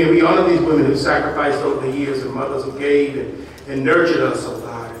 Amen. We honor these women who sacrificed over the years, and mothers who gave and nurtured us, oh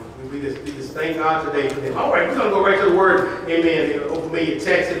God. We just thank God today for them. All right, we're going to go right to the word. Amen. Open me your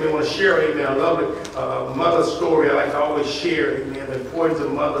text. Amen. I want to share, amen. I love it. Mother's story. I like to always share, amen, the importance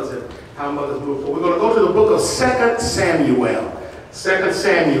of mothers and how mothers move forward. We're going to go to the book of 2 Samuel. 2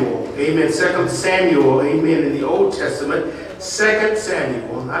 Samuel. Amen. 2 Samuel. Amen. In the Old Testament. 2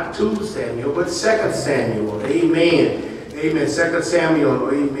 Samuel. Not 2 Samuel, but 2 Samuel. Amen. Amen. 2 Samuel.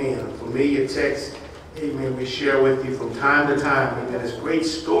 Amen. A familiar text. Amen. We share with you from time to time. Amen. This great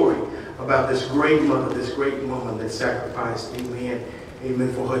story about this great mother, this great woman that sacrificed. Amen.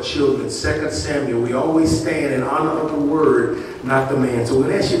 Amen. For her children. 2 Samuel. We always stand in honor of the word, not the man. So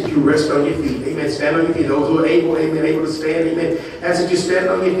we ask you to rest on your feet. Amen. Stand on your feet. Those who are able, amen, able to stand. Amen. Ask that you stand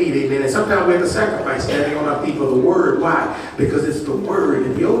on your feet. Amen. And sometimes we have to sacrifice standing on our feet for the word. Why? Because it's the word.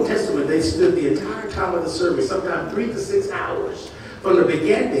 In the Old Testament, they stood the entire time of the service, sometimes 3 to 6 hours. From the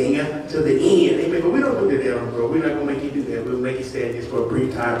beginning to the end. Amen. But we don't do that, bro. We're not going to make you do that. We'll make you stand just for a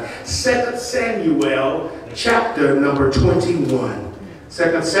brief time. 2 Samuel, chapter number 21.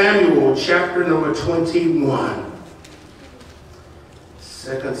 2 Samuel, chapter number 21.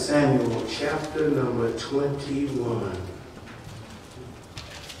 2 Samuel, chapter number 21.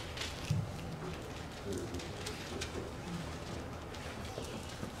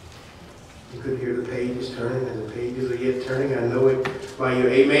 You could hear the pages turning, and the pages are yet turning. I know it by your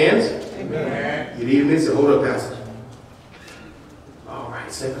amens. Amen. You need a minute, so hold up, Pastor. All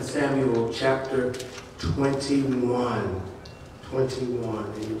right, 2 Samuel, chapter 21. 21.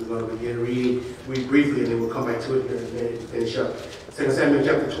 And we're going to begin reading briefly, and then we'll come back to it here in a minute to finish up. 2 Samuel,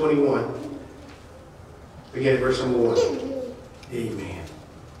 chapter 21. Begin at verse number 1. Amen.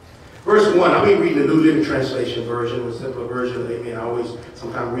 Verse 1, I'll be reading the New Living Translation version, a simpler version. Amen. I always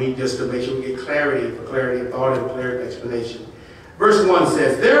sometimes read just to make sure we get clarity of thought and clarity of explanation. Verse 1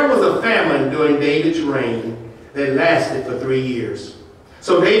 says, there was a famine during David's reign that lasted for 3 years.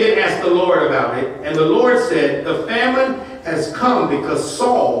 So David asked the Lord about it, and the Lord said, the famine has come because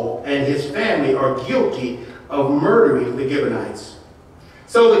Saul and his family are guilty of murdering the Gibeonites.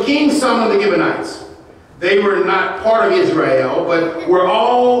 So the king summoned the Gibeonites. They were not part of Israel, but were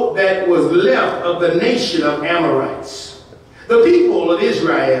all that was left of the nation of Amorites. The people of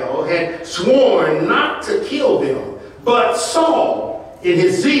Israel had sworn not to kill them, but Saul, in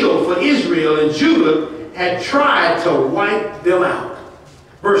his zeal for Israel and Judah, had tried to wipe them out.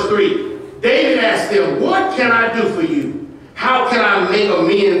 Verse 3, David asked them, what can I do for you? How can I make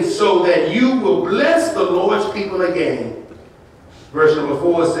amends so that you will bless the Lord's people again? Verse number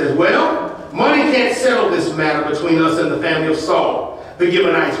 4 says, well, money can't settle this matter between us and the family of Saul, the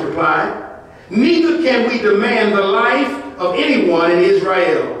Gibeonites replied. Neither can we demand the life of anyone in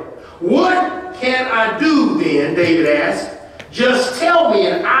Israel. What can I do then, David asked. Just tell me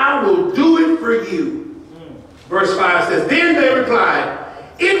and I will do it for you. Verse 5 says, then they replied,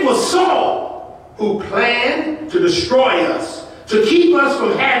 it was Saul who planned to destroy us, to keep us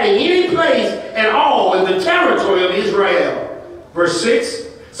from having any place at all in the territory of Israel. Verse 6,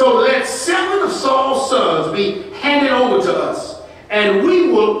 so let 7 of Saul's sons be handed over to us, and we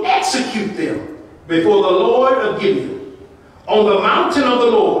will execute them before the Lord of Gibeon on the mountain of the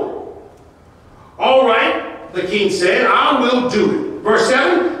Lord. All right, the king said, I will do it. Verse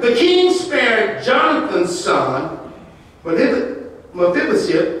 7, the king spared Jonathan's son,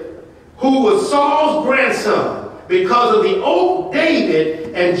 Mephibosheth, who was Saul's grandson, because of the oath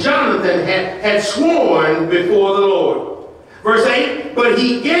David and Jonathan had sworn before the Lord. Verse 8, but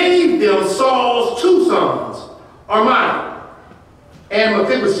he gave them Saul's 2 sons, Armada and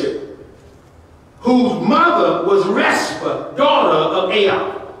Mephibosheth, whose mother was Respa, daughter of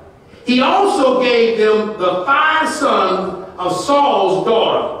Aiah. He also gave them the 5 sons of Saul's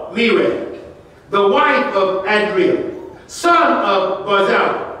daughter, Merab, the wife of Adriel, son of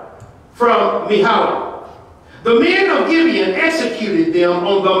Barzillai, from Meholah. The men of Gibeon executed them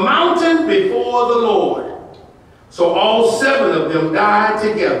on the mountain before the Lord. So all 7 of them died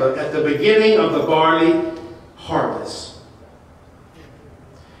together at the beginning of the barley harvest.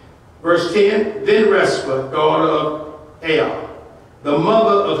 Verse 10, then Respa, daughter of Aiah, the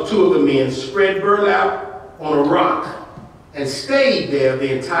mother of 2 of the men, spread burlap on a rock and stayed there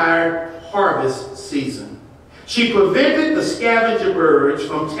the entire harvest season. She prevented the scavenger birds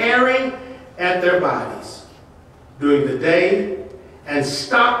from tearing at their bodies during the day and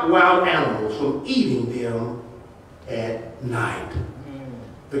stopped wild animals from eating them at night.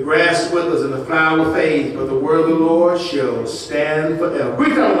 The grass withers and the flower fades, but the word of the Lord shall stand forever.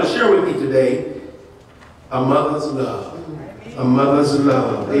 Briefly, I want to share with you today a mother's love. A mother's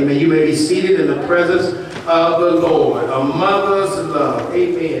love. Amen. You may be seated in the presence of the Lord. A mother's love.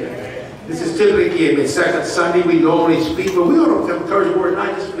 Amen. This is typically, amen, second Sunday we normally speak, but we want to encourage the word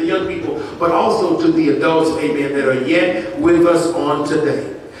not just for the young people, but also to the adults, amen, that are yet with us on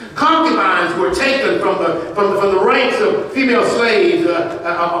today. Concubines were taken from the ranks of female slaves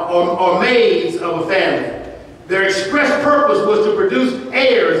or maids of a family. Their express purpose was to produce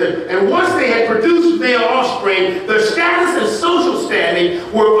heirs, and once they had produced male offspring, their status and social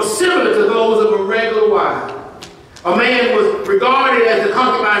standing were similar to those of a regular wife. A man was regarded as the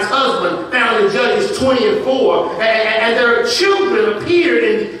concubine's husband, found in Judges 20 and 4, and their children appeared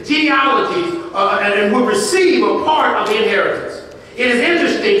in genealogies and would receive a part of the inheritance. It is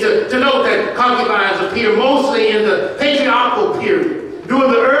interesting to note that concubines appear mostly in the patriarchal period.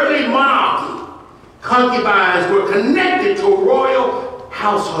 During the early monarchy, concubines were connected to royal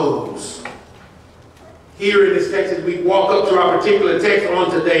households. Here in this text, as we walk up to our particular text on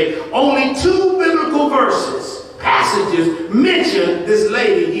today, only 2 biblical passages mention this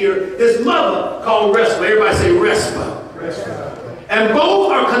lady here, this mother called Respa. Everybody say Respa. Respa. And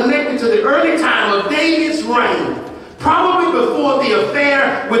both are connected to the early time of David's reign, probably before the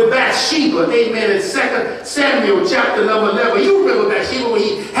affair with Bathsheba. Amen. In 2 Samuel chapter number 11. You remember Bathsheba when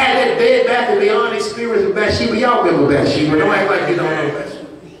he had that Bed Bath & Beyond experience with Bathsheba? Y'all remember Bathsheba. Don't act like you don't know Bathsheba.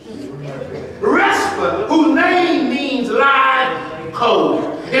 Respa, whose name means live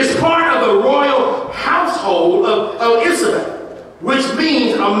coal, is part of the royal household of Isabel, which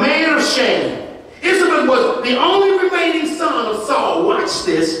means a man of shame. Isabel was the only remaining son of Saul. Watch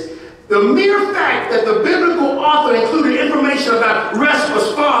this. The mere fact that the biblical author included information about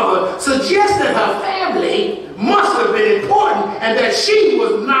Respa's father suggests that her family must have been important and that she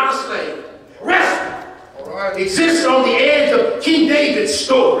was not a slave. Respa exists on the edge of King David's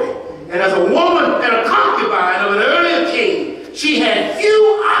story. And as a woman and a concubine of an earlier king, she had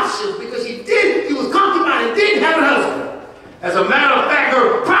few options because she was concubine and didn't have a husband. As a matter of fact,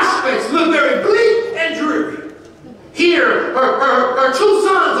 her prospects looked very bleak and dreary. Here, her 2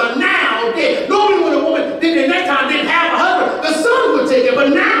 sons are now dead. Normally when a woman in that time didn't have a husband, the son would take it. But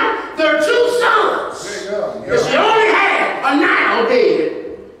now, there are 2 sons that she only had are now dead.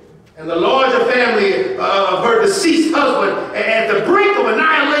 And the larger family of her deceased husband at the brink of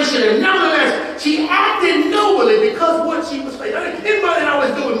annihilation, and nonetheless, she acted nobly because of what she was facing. Anybody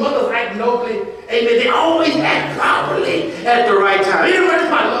always do when mothers act nobly? Amen. They always act properly at the right time. Anybody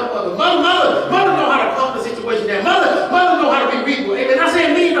love mother? Mother know how to calm the situation down. Mother know how to be reasonable. Amen. Not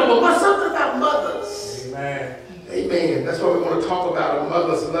saying me no, but something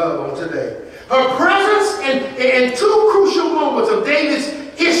mother's love on today. Her presence in two crucial moments of David's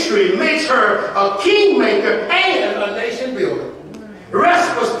history makes her a kingmaker and a nation builder.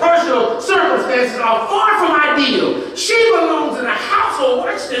 Respa's personal circumstances are far from ideal. She belongs in the household,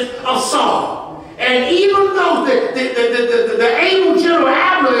 watch this, of Saul. And even though the able general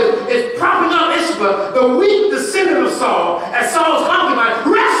Abner is propping up Ispa, the weak descendant of Saul, as Saul's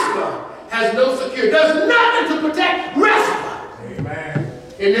concubine, Respa has no security, does nothing to protect Respa. Amen.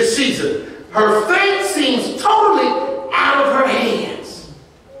 In this season, her fate seems totally out of her hands.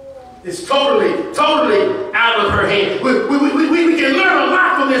 It's totally out of her hands. We can learn a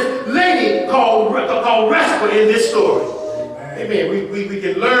lot from this lady called Respa in this story. Amen. We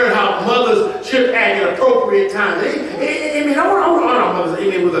can learn how mothers should act at appropriate times. Amen. I want to honor our mothers.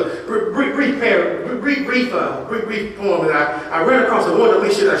 Amen. With a brief poem that I ran across and wanted to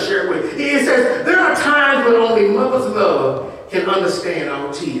make sure I share it with you. It says, there are times when only mother's love can understand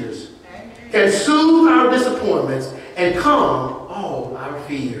our tears, can soothe our disappointments, and calm all our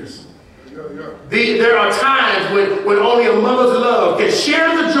fears. There are times when only a mother's love can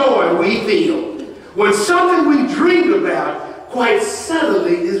share the joy we feel, when something we dreamed about quite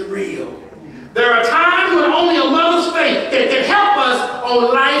suddenly is real. There are times when only a mother's faith can help us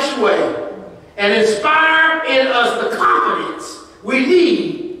on life's way and inspire in us the confidence we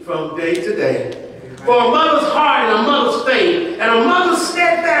need from day to day. For a mother's heart and a mother's faith and a mother's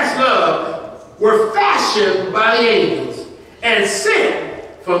steadfast love were fashioned by the angels and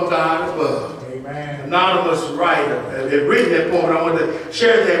sent from God above. Amen. Anonymous writer had written that poem, and I want to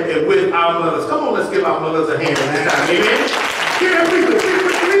share that with our mothers. Come on, let's give our mothers a hand at this time. Amen. Here, read the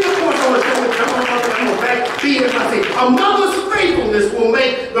poem. Come on, back. Be in my seat. A mother's faithfulness will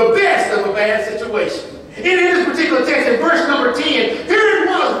make the best of a bad situation. In this particular text, in verse number 10, here it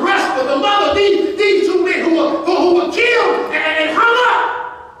was, Respa, the mother, these two men who were killed and hung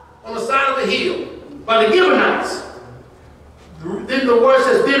up on the side of the hill by the Gibeonites. Then the word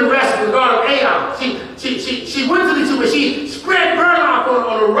says, then Respa, the daughter of Ai, she went to these two, but she spread burlap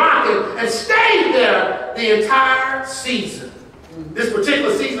on a rock and stayed there the entire season. This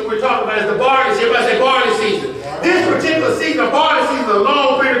particular season we're talking about is the barley season. Everybody say barley season. This particular season, the barley season, is a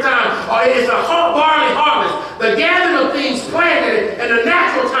long period of time. It's a barley harvest, the gathering of things planted, and the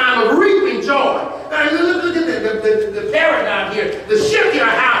natural time of reaping joy. Now, look at the paradigm here, the shift here,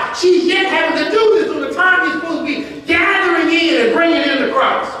 how she's yet having to do this from the time he's supposed to be gathering in and bringing in the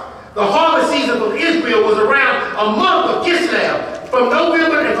crops. The harvest season for Israel was around a month of Kislev, from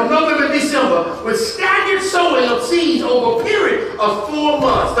November to December, with staggered sowing of seeds over a period of 4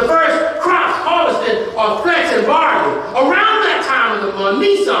 months. The first crops harvested are flax and barley. Around that time of the month,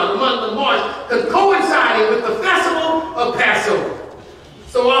 Nisan, the month of March, coinciding with the festival of Passover.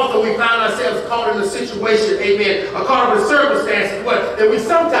 So often we find ourselves caught in a situation, amen, caught in circumstances that we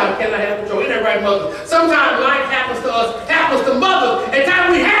sometimes cannot have control. Isn't that right, mother? Sometimes life happens to us, happens to mothers, and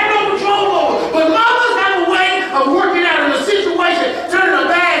times we have no control over. But mothers have a way of working out in a situation, turning a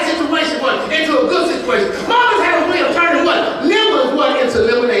bad situation into a good situation. Mothers have a way of turning lemons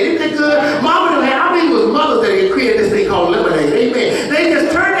into lemonade. Isn't that good? Mama had, I believe it was mothers that created this thing called lemonade. Amen. They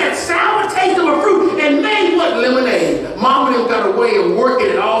just turned that sour taste of a fruit and made lemonade. Mama them got a way of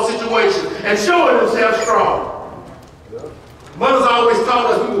working in all situations and showing themselves strong. Mothers always taught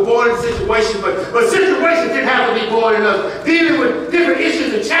us we were born in situations, but situations didn't have to be born in us. Dealing with different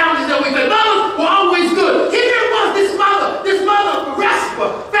issues and challenges that we faced. Mothers were always good. Here it was, this mother, Respa,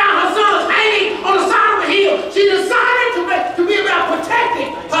 found her sons hanging on the side of the hill. She decided to be about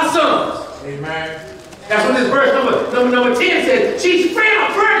protecting her sons. Amen. That's what this verse number 10 says. She spread her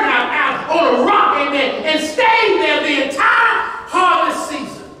burden out on a rock, amen, and stayed there the entire harvest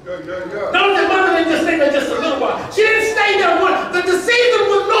season. Notice that mother didn't just stay there just a little while. She didn't stay there the season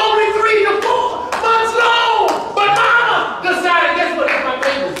was normally 3 to 4 months long. But mama decided, guess what, that's my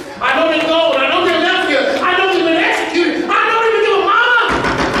babies. I know they're gone. I know they're left here. I know they've been executed. I know they've been doing mama.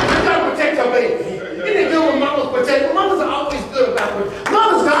 You gotta protect her baby. Isn't it good when mamas protect? Mothers are always good about it.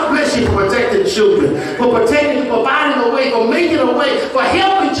 Mothers, God bless you for protecting children, for protecting, for providing a way, for making a way, for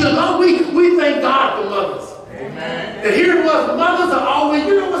helping children. Oh, we thank God for mothers. Amen. And here it was, mothers are always,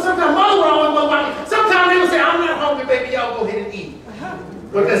 you know what, sometimes mothers are always mothers. Sometimes they will say, I'm not hungry, baby, y'all go ahead and eat.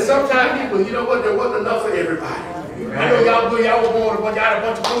 But then sometimes people, you know what, there wasn't enough for everybody. Amen. I know y'all were born, y'all had a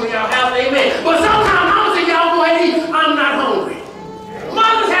bunch of food in y'all house, amen. But sometimes I would say, y'all go ahead and eat. I'm not hungry.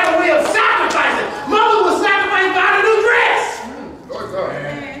 Mothers have a way of sacrificing. Mother was sacrificing by a new dress.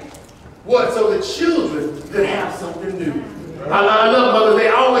 What? So the children could have something new. I love mothers. They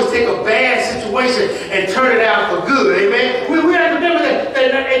always take a bad situation and turn it out for good. Amen. We have to remember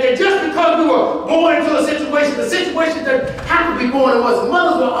that just because we were born into a situation, the situation that happened to be born in us.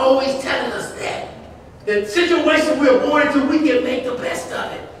 Mothers were always telling us that. The situation we're born into, we can make the best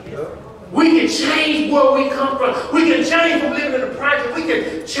of it. We can change where we come from. We can change from living in the project. We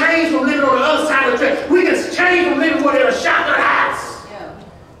can change from living on the other side of the track. We can change from living where there's a shotgun house.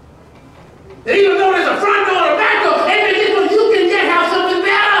 And even though there's a front door and a back door, you can yet have something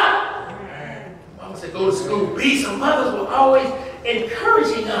better. Mama said, go to school, be some. Mothers were always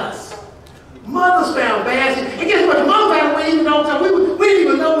encouraging us. Mothers found bad. And guess what? The mothers found we didn't know we didn't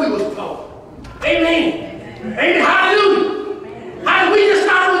even know we was poor. Amen. Amen. Hallelujah. We just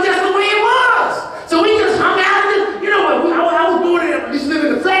thought it was just the way it was. So we just hung out and, you know, I was born in, I used to live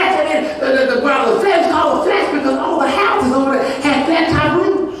in the flats, and then the flats called the flats because all the houses over there had flat top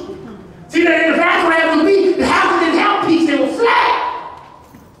roofs. See, that in the flats where it would be, the houses didn't have peaks, they were flat.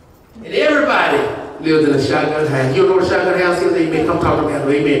 And everybody lived in a shotgun house. You don't know what a shotgun house is? Amen. Come talk to me.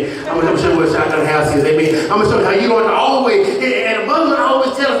 Amen. I'm going to show you what a shotgun house is. Amen. I'm going to show you how you don't have to always, and the mother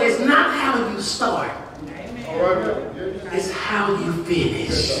always tells us it's not how you start. It's how you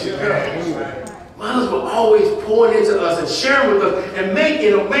finish. Mothers were always pouring into us and sharing with us and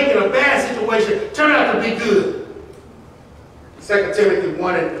making a bad situation turn out to be good. 2 Timothy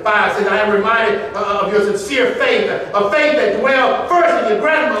 1:5 says, I am reminded of your sincere faith, a faith that dwelled first in your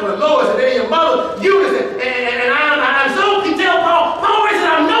grandmother Lois and then your mother Eunice. And I'm so he tells Paul says,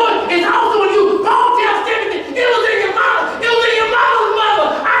 I know it, it's also in you. Paul tells Timothy, it was in your mother, it was in your mother's mother.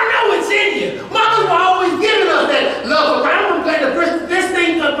 I know it's in you. Mothers were always giving us that love for Christ. I'm glad the first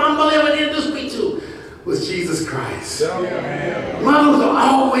thing that my mother ever introduced me to was Jesus Christ. Yeah. Mothers are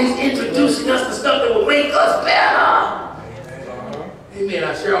always introducing us to stuff that will make us better. Amen.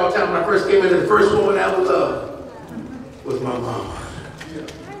 I share all the time when I first came into the first woman I would love was my mama.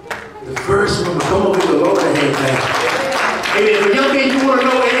 The first woman. Come on, give the Lord a hand clap. Amen. For young men, you want to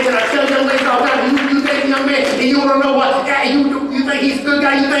know, and I tell young ladies all the time, you think young man, and you want to know what, you think he's a good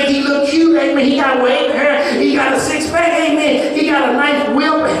guy, you think he look cute, amen. He got wavy hair, he got a six-pack, amen. He got a nice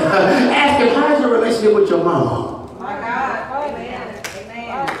whip. Ask him, how's your relationship with your mama? My God. Amen.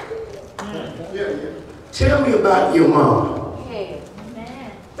 Amen. Tell me about your mama.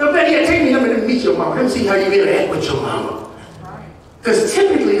 Now, better take me, let me meet your mama. Let me see how you interact with your mama. Because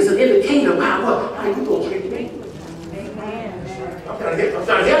typically it's an indicator about how you going to treat me. I'm trying to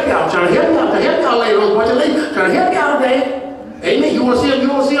help y'all. I'm trying to help y'all later on. I'm trying to help y'all today. Amen. You want to see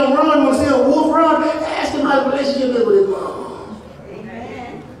him run? You want to see a wolf run? Ask him how the relationship is with his mama.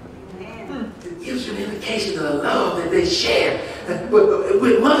 Amen. It gives you an indication of the love that they share.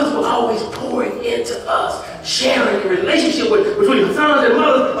 But mothers were always pouring into us, sharing the relationship between sons and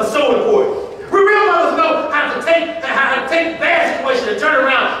mothers are so important. Real mothers know how to take bad situations and turn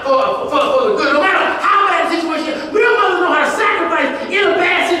around for the good. No matter how bad the situation, real mothers know how to sacrifice in a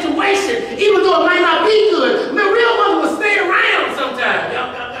bad situation, even though it might not be good. The real mother will stay around sometimes.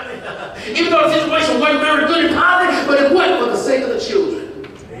 Even though the situation wasn't very good and positive, but it wasn't for the sake of the children.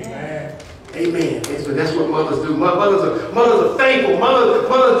 Amen. That's what mothers do. Mothers are thankful.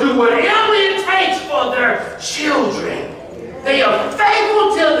 Mothers do whatever it takes for their children. They are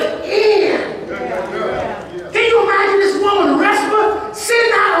faithful till the end. Can you imagine this woman, Respa,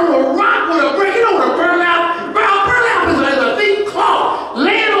 sitting out on a rock with a brick? You know what a burlap? Burlap is a thick cloth,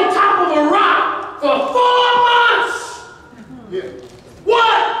 laying on top of a rock for 4 months.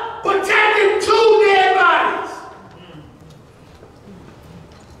 What? Protecting 2 dead bodies.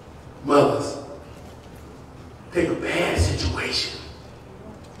 Mothers, take a bad situation.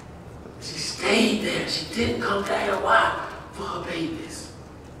 She stayed there. She didn't come down here. Why? For her babies.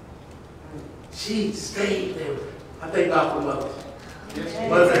 She stayed there. I thank God for mothers.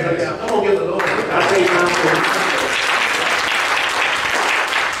 Mothers, I'm going to give the Lord. I thank God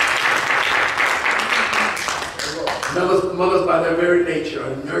for mothers by their very nature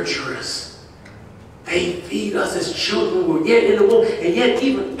are nurturers. They feed us as children. We're yet in the womb, and yet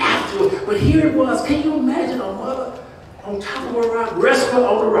even afterwards. But here it was. Can you imagine a mother on top of a rock, resting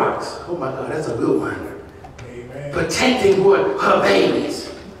on the rocks? Oh my God, that's a good one. Amen. Protecting her babies.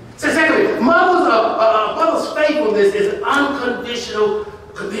 So secondly, mother's faithfulness is an unconditional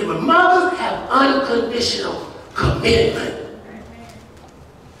commitment. Mothers have unconditional commitment.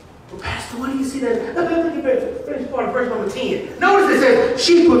 Well, Pastor, what do you see that? Let me finish part of verse number 10. Notice it says,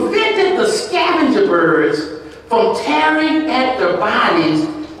 she prevented the scavenger birds from tearing at their bodies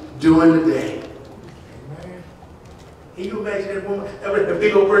during the day. Amen. Can you imagine that woman? The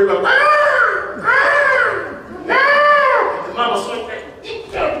big old bird goes, and mama swings back.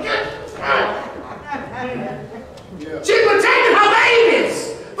 She protected her babies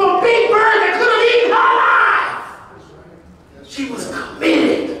from big birds that could have eaten her alive. She was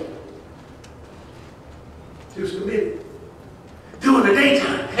committed.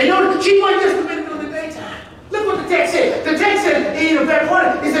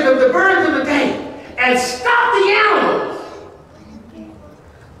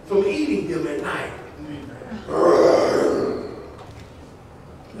 from eating them at night.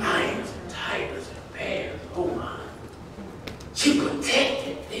 Lions and tigers and bears, oh my. She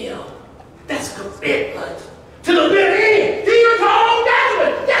protected them. That's commitment to the bitter end. To your own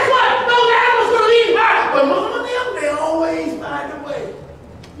detriment. Guess what? Those animals will eat her. But most of them, they always find a way.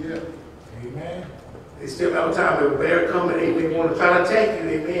 Yeah. Amen. They still have time. If a bear come and they want to try to attack you,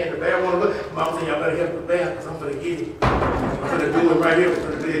 amen. The bear want to look. Mom said, y'all better help the bear because I'm going to get it. I'm going to do it right here.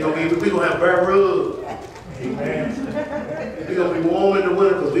 We're going to have bear rug. Amen. We're going to be warm in the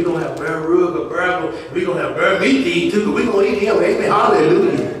winter because we're going to have bear rug or bear. We're going to have bear meat to eat too because we're going to eat him. Amen.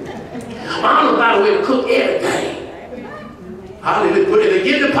 Hallelujah. I don't know about a way to cook everything. Hallelujah. Put it,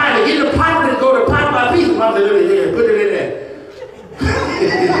 get the pipe, and go to pipe by piece. Hallelujah. Put it in there.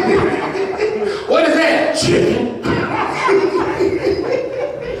 What is that? Chicken.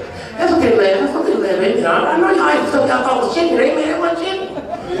 That's okay, man. That's okay, man. Amen. I know y'all ate stuff y'all thought was chicken. Amen. That wasn't chicken.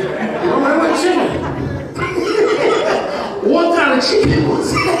 That wasn't chicken. What kind of chicken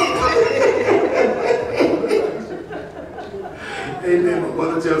was that? Amen. My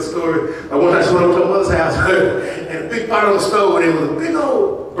mother tells a story. One night she went over to her mother's house and a big pot on the stove and there was a big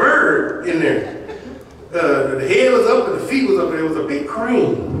old bird in there. The head was up and the feet was up and there was a big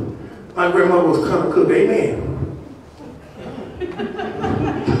crane. My grandmother was kind of cooked. Amen.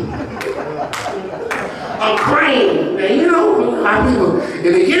 A crane. Now you know how people, if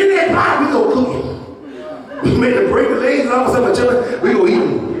they get in that pot, we go cook it. We made them break the legs and all of a sudden we go eat them.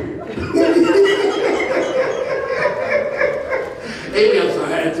 Amen. I'm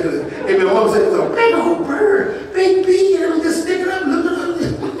sorry, I had to. Amen. Mama said, it's a big old bird, big beak, and I'm just sticking up, looking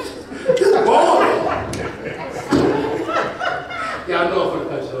up, just boiling. Y'all know I'm from the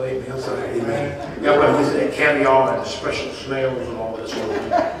country, so amen. I'm sorry, amen. Y'all probably listen to that caviar and the special smells and all that sort of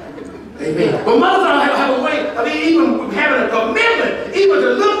thing. Amen. But mothers don't have a way of even having a commitment, even to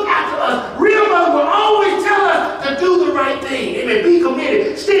look after us. Real mothers will always tell us to do the right thing. Amen. Be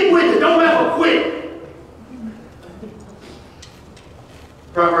committed. Stick with it. Don't ever quit.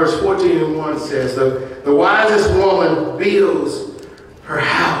 Proverbs 14:1 says, the wisest woman builds her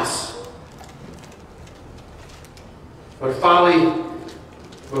house, but folly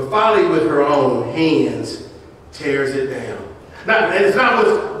with her own hands tears it down. Now, and it's not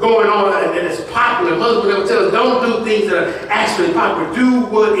what's going on and it's popular. Mothers will never tell us, don't do things that are actually popular. Do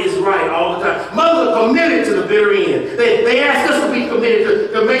what is right all the time. Mothers are committed to the bitter end. They ask us to be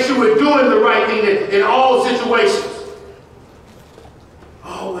committed to make sure we're doing the right thing in all situations.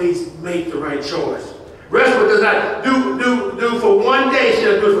 Always make the right choice. Respite does not do for one day. She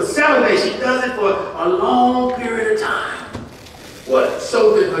doesn't do it for 7 days. She does it for a long period of time. What?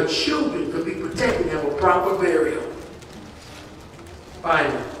 So that her children could be protected and have a proper burial.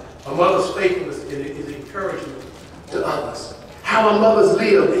 Finally, a mother's faithfulness is encouragement to others. How our mothers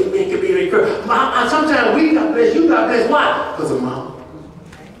live, amen, can be an encouragement. Sometimes we got blessed, you got blessed. Why? Because of mama.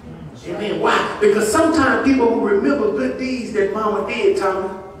 Amen. Why? Because sometimes people will remember good deeds that mama did, Tommy.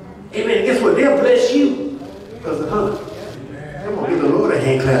 Amen. And guess what? They'll bless you because of her. Come on, give the Lord a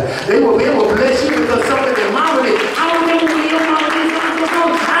hand clap. They will bless you because something that mama did. I remember when your mama did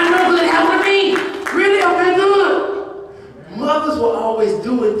something. I know good happened to me. Really, okay, good. Mothers were always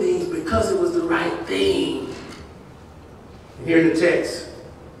doing things because it was the right thing. And here in the text,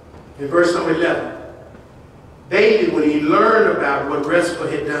 in verse number 11, David, when he learned about what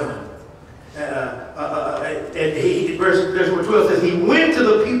Respite had done, verse number 12 says, he went to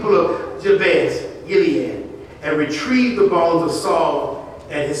the people of Jabez, Gilead, and retrieved the bones of Saul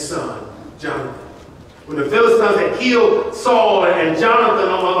and his son, Jonathan. When the Philistines had killed Saul and Jonathan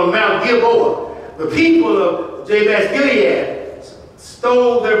on Mount Gilboa, the people of Jabez, Gilead,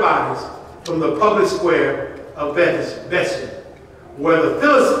 stole their bodies from the public square of Bethshan, where the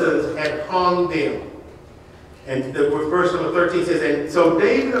Philistines had hung them. And verse number 13 says, and so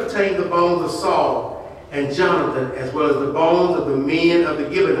David obtained the bones of Saul and Jonathan, as well as the bones of the men of the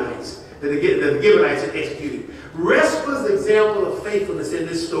Gibeonites, that the Gibeonites had executed. Respite's example of faithfulness in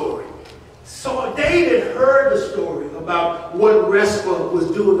this story. So David heard the story about what Respite was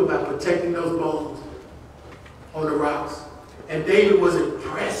doing about protecting those bones on the rocks. And David was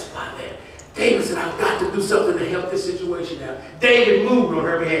impressed by that. David said, I've got to do something to help this situation out. David moved on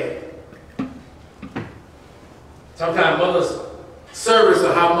her behalf. Sometimes mothers' service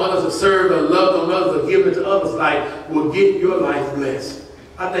or how mothers have served or loved or mothers have given to others' life will get your life blessed.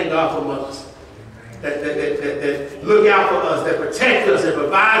 I thank God for mothers that look out for us, that protect us and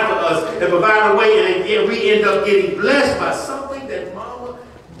provide for us and provide a way, and again, we end up getting blessed by something that mama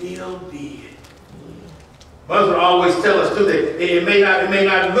did. Mothers will always tell us too that it may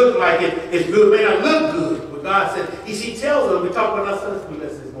not look like it's good, it may not look good. But God said, she tells us, we talked about our Sunday school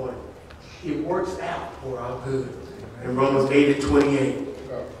lesson this morning. it works out for our good. In Romans 8:28.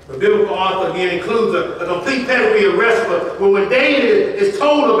 The biblical author again includes a complete pedigree of Respa. When David is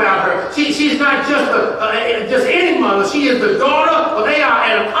told about her, she's not just any mother. She is the daughter of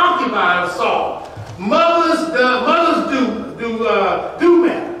Ai and a concubine of Saul. Mothers do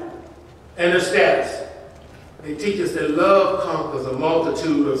matter, and their status. They teach us that love conquers a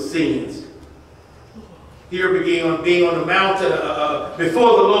multitude of sins. Here being on the mountain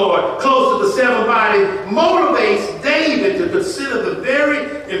before the Lord, close to the seven bodies, motivates David to consider the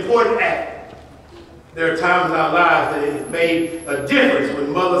very important act. There are times in our lives that it has made a difference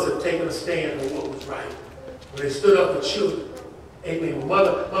when mothers have taken a stand on what was right. When they stood up for children. Amen. When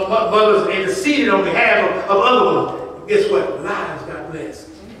mothers interceded on behalf of other ones. Guess what? Lives got blessed.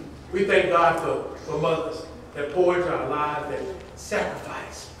 We thank God for mothers that pour into our lives, that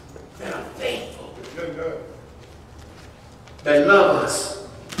sacrifice, that are faithful. That love us,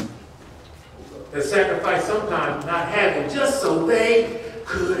 that sacrifice sometimes not having just so they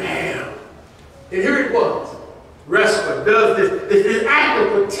could have. And here it was. Respa does this act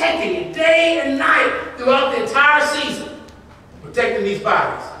of protecting it day and night throughout the entire season, protecting these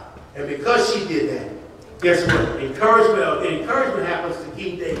bodies. And because she did that, guess what? Encouragement happens to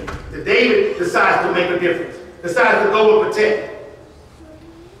King David. That David decides to make a difference, decides to go and protect.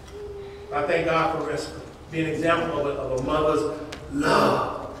 I thank God for Respa, being an example of a mother's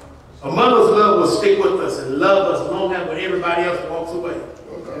love. A mother's love will stick with us and love us long after when everybody else walks away.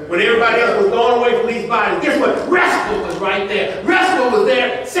 When everybody else was going away from these bodies, guess what? Respa was right there. Respa was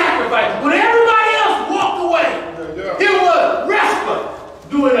there, sacrificed. When everybody else walked away, here was Respa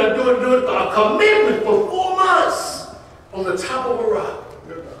doing a commitment for 4 months on the top of a rock,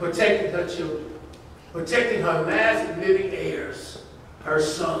 protecting her children, protecting her last living heirs, her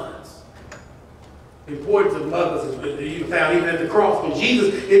sons. The importance of mothers is you found even at the cross. When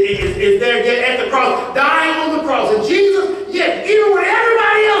Jesus is there yet at the cross, dying on the cross. And Jesus, yet, even when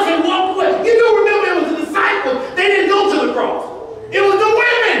everybody else had walked away, you do remember it was the disciples, they didn't go to the cross. It was the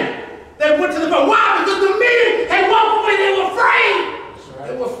women that went to the cross. Why? Because the men had walked away, they were afraid. Right.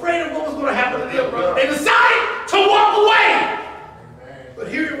 They were afraid of what was going to happen to them, brother. They decided to walk away. Amen. But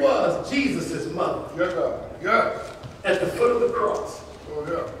here it was, Jesus' mother. At the foot of the cross.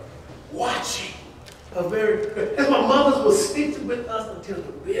 Watching. That's why mothers will stick with us until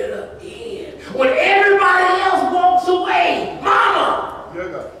the bitter end. When everybody else walks away, mama.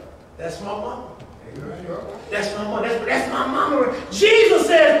 That's my mama. That's my mama. That's my mama. Jesus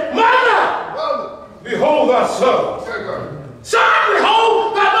says, mother, behold thy son. Son,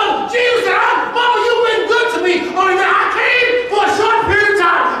 behold thy mother. Jesus said, mama, you've been good to me. Only that I came for a short period of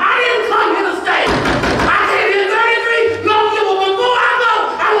time. I didn't come here to stay. I came here 33 long years, but before I go,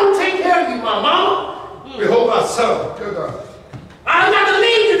 I will take care of you, my mama. Behold my son. I got to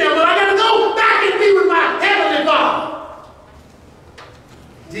leave you there, but I got to go back and be with my heavenly Father.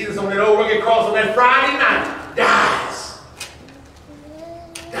 Jesus on that old rugged cross on that Friday night dies.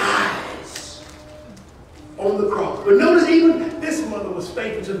 On the cross. But notice even this mother was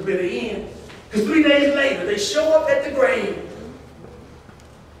faithful to the bitter end. Because 3 days later, they show up at the grave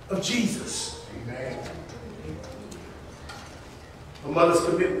of Jesus. Amen. A mother's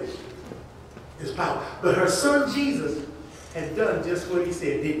commitment. His power. But her son Jesus has done just what he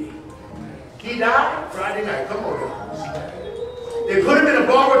said, didn't he? He died Friday night. Come on, y'all. They put him in a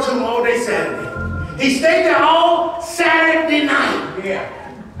borrowed tomb all day Saturday. He stayed there all Saturday night. Yeah.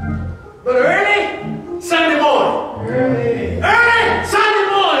 But early Sunday morning. Early Sunday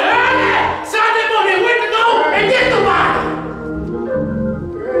morning. They went to go and get the body.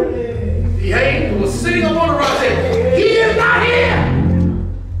 The angel was sitting up on the rock and said, he is not here.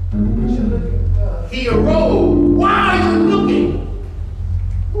 He arose. Why are you looking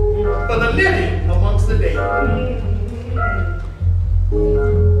for the living amongst the dead?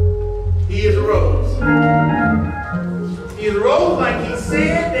 He is arose. He arose like he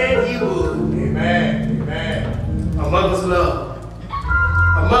said that he would. Amen. Amen. A mother's love.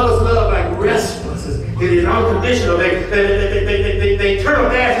 A mother's love like restless. It is unconditional. They turn a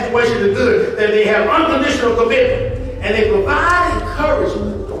bad situation to good. That they have unconditional commitment. And they provide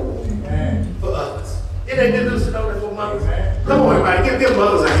encouragement for others. It ain't good news to know that for mothers. Come on, everybody. Give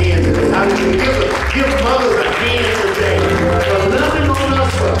mothers a hand today. Give mothers a hand today. For nothing on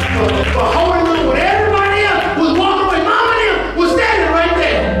us, for holding on when everybody else was walking away. Mama and them was standing right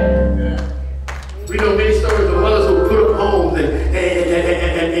there. We know many stories of mothers who put up homes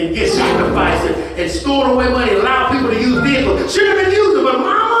and get sacrificed and stored away money and allow people to use vehicles. Should have been using, but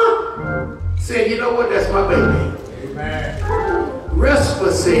mama said, you know what, that's my baby. Amen.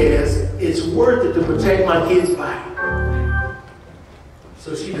 Respa says it's worth it to protect my kid's body.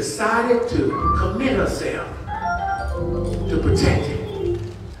 So she decided to commit herself to protect him.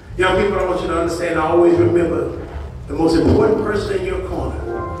 Young people, I want you to understand, always remember, the most important person in your corner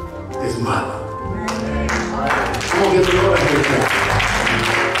is mother. Come on, give the Lord a hand clap.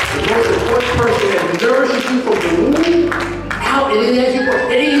 The most important person that nourishes you from the womb out, and then as you go,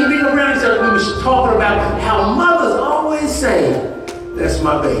 and even being around each other, we were talking about how mothers always say, that's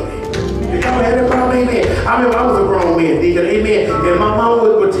my baby. Y'all had that problem, amen. I remember I was a grown man, deacon, amen. And my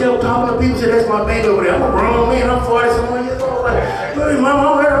mom would tell, talking to people, say, that's my baby over there. I'm a grown man, I'm 40-some years old. Like, my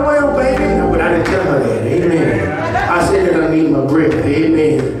mom had a little baby. But I didn't tell her that, amen. I said that I need my brick,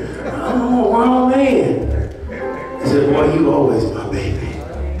 amen. I'm a grown man. I said, boy, you always my baby.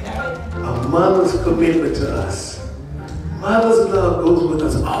 A mother's commitment to us. Mother's love goes with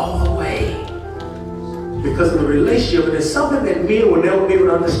us all the way. Because of the relationship, and it's something that men will never be able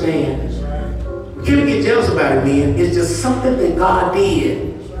to understand. We can't get jealous about it, men. It's just something that God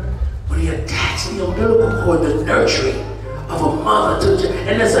did when he attached the umbilical cord, the nurturing of a mother to,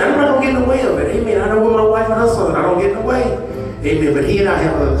 and that's, I'm not going to get in the way of it. Amen. I know with my wife and her son, I don't get in the way. Amen. But he and I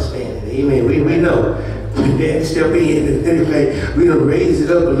have an understanding. Amen. We know. Daddy step in, and anyway, we done raise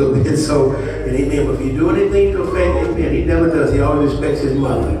it up a little bit. So, and amen. But if you do anything to affect, amen, he never does. He always respects his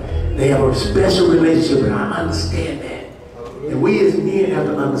mother. They have a special relationship, and I understand that. And we as men have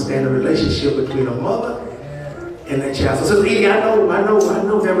to understand the relationship between a mother and that child. So, Sister Edie, I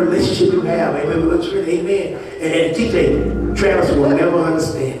know that relationship you have. Amen. Amen. And TJ, Travis will never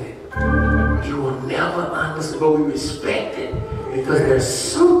understand it. He will never understand, but we respect it because there's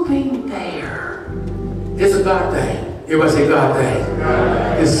something there. It's a God thing. Everybody say God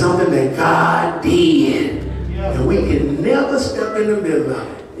thing. It's something that God did. And we can never step in the middle of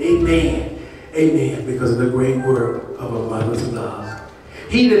it. Amen. Amen. Because of the great work of a mother's love.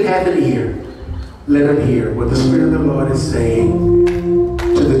 He that hath an ear, let him hear what the Spirit of the Lord is saying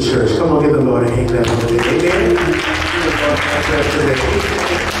to the church. Come on, give the Lord a hand clap over there.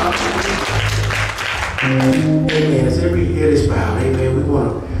 Amen. Amen. As every head is bowed, amen. We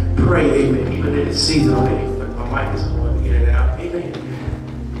want to pray, amen. Even in this season, my mic is going to get it out. Amen.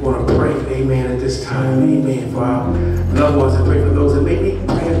 We want to pray, amen, at this time, amen, for our loved ones, and pray for those that may need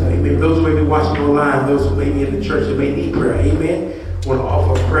prayer, amen. Those who may be watching online, those who may be in the church that may need prayer, amen. We want to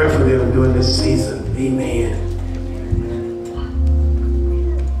offer prayer for them during this season, amen.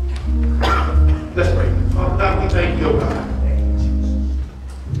 Let's pray. Father God, we thank you, oh God.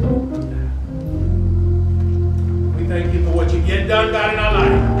 We thank you for what you've yet done, God, in our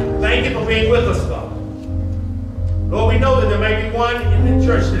life. Thank you for being with us, God. Lord, we know that there may be one in the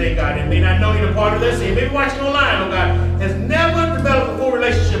church today, God, that may not know you're a part of this, and maybe watching online, oh God, has never developed a full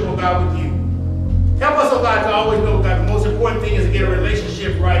relationship, oh God, with you. Help us, oh God, to always know, God, the most important thing is to get a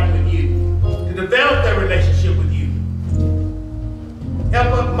relationship right with you, to develop that relationship with you.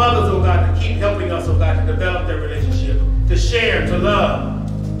 Help us, mothers, oh God, to keep helping us, oh God, to develop that relationship, to share, to love,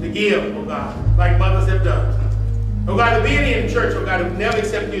 to give, oh God, like mothers have done. Oh God, to be in the church, oh God, who never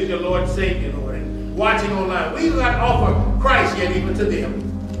accepted you as your Lord and Savior, Lord, and watching online, we, oh God, offer Christ yet even to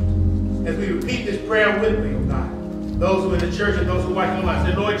them. As we repeat this prayer with me, oh God, those who are in the church and those who are watching online,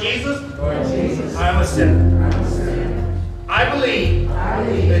 say, Lord Jesus, I am a sinner. I believe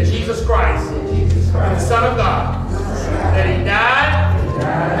that Jesus Christ is the Son of God, that he died,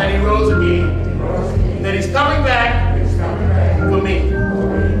 that he rose again, that he's coming back for me.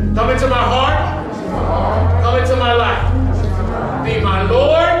 Come into my heart, come into my life, be my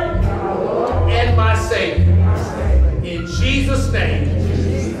Lord and my Savior. In Jesus' name,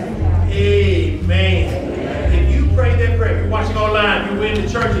 amen. If you prayed that prayer, if you're watching online, you're in the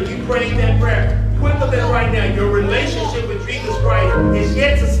church, and you prayed that prayer, quicker than right now, your relationship with Jesus Christ is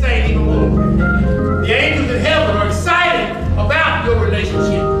yet sustained even more. The angels in heaven are excited about your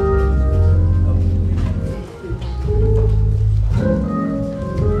relationship.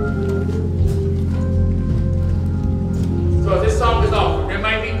 So as this song is offered, there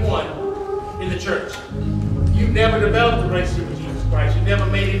might be one in the church. You've never developed a relationship with Jesus Christ. You never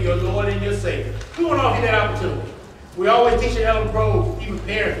made him your Lord and your Savior. We want to offer you that opportunity. We always teach at Ellen Pro, even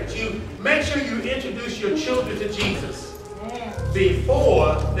parents, that you make sure you introduce your children to Jesus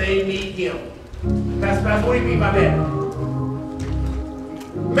before they meet him. Pastor, what do you mean by that?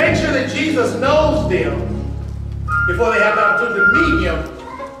 Make sure that Jesus knows them before they have the opportunity to meet him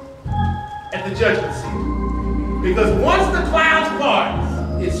at the judgment seat. Because once the clouds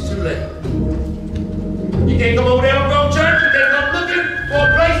part, it's too late. You can't come over there and go to church. You can't come looking for a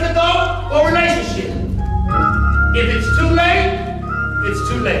place to go or a relationship. If it's too late, it's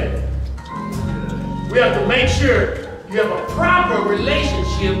too late. We have to make sure you have a proper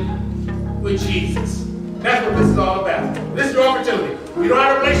relationship with Jesus. That's what this is all about. This is your opportunity. You don't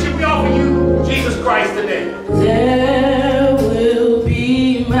have a relationship, we offer you Jesus Christ today. There will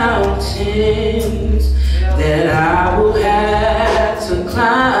be mountains that I will have to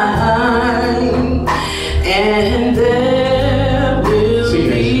climb, and there will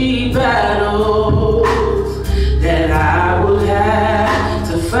be battles that I will have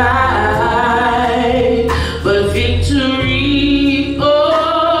to fight, but victory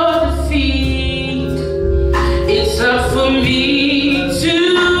or defeat, it's up for me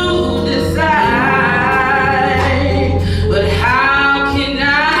to decide. But how can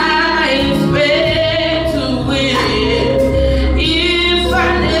I expect to win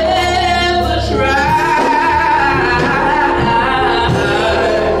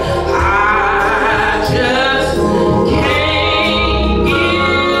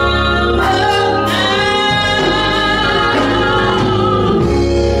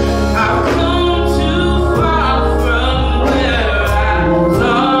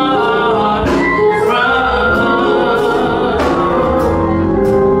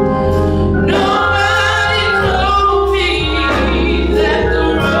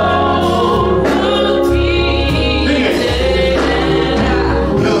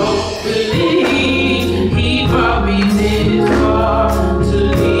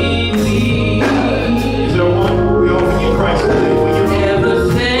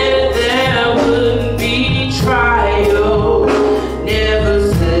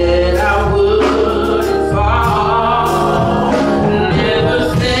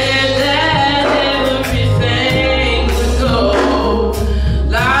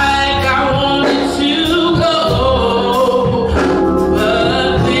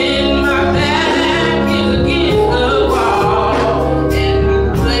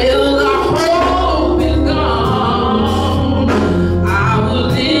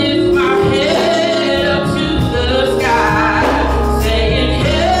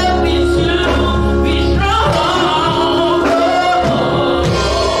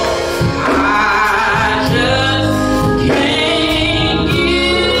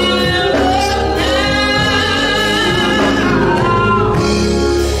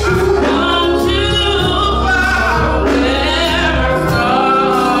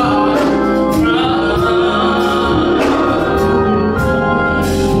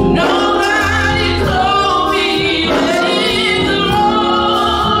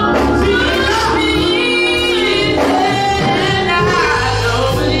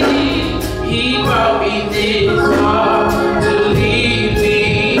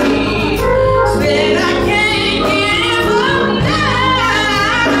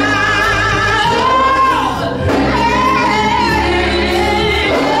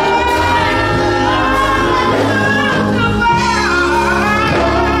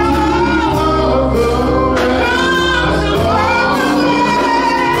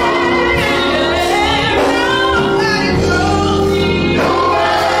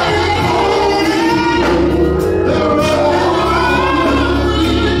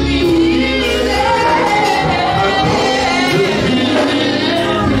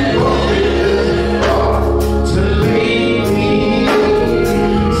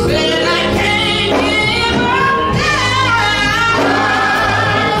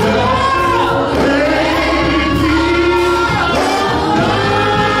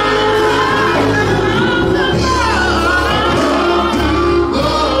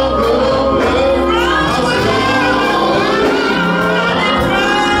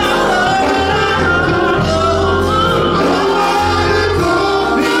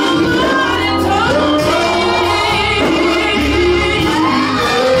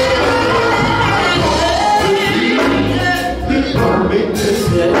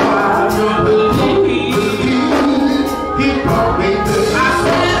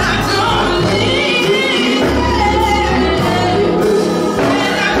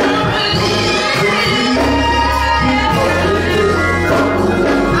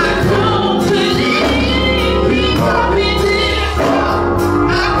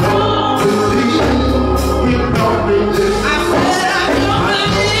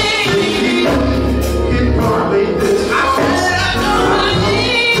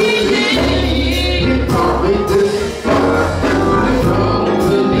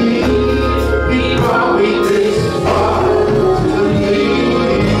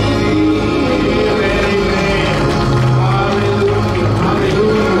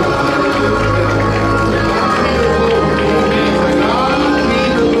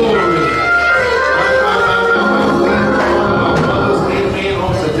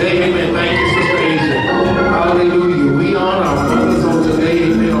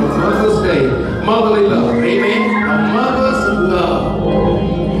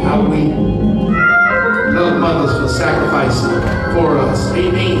sacrificing for us.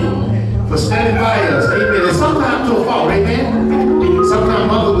 Amen. For standing by us. Amen. And sometimes to a fault. Amen.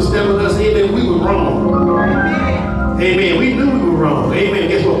 Sometimes mother was telling us, amen, we were wrong. Amen. We knew we were wrong. Amen.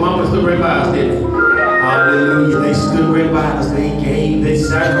 Guess what? Mama stood right by us, didn't they? Hallelujah. They stood right by us. They gave, they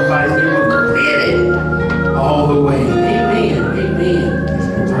sacrificed, they were committed all the way. Amen. Amen.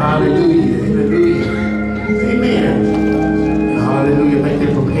 Hallelujah. Hallelujah. Amen. Hallelujah. Make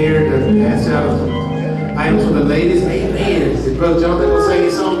them prepared to pass out some items for the ladies. Amen. Is Brother Jonathan going to sing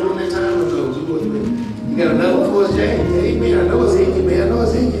his song during that time? You got another one for us, Jay? Amen. I know it's in you, man. I know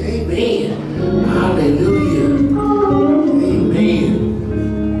it's in you. Amen. Hallelujah. Amen.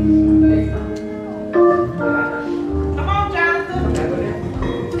 Come on, Jonathan. Amen.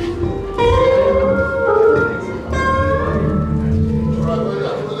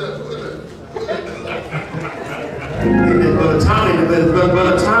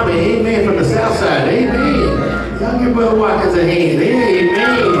 Brother Tommy, amen, from the south side. Amen. Y'all give Brother Watkins a hand. Amen.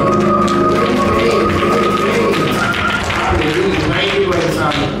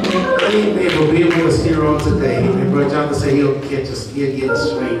 Amen. For being with us here on today. Amen. Brother Jonathan said he'll get us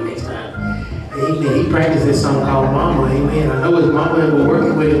straight next time. Amen. He practiced this song called Mama. Amen. I know his mama had been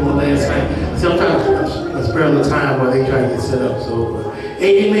working with him on last night. Sometimes I spare a little time while they try to get set up. So,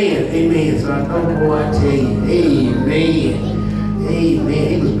 amen. Amen. So I know, boy, I tell you. Amen. Amen.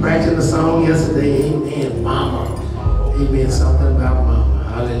 He was practicing the song yesterday. Amen. Mama. Amen. Something about Mama.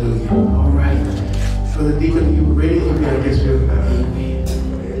 Hallelujah. All right. Brother Deacon, you ready? Amen. I guess we're amen.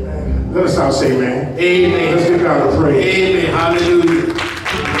 Let us all say amen. Amen. Let's give God a praise. Amen. Hallelujah.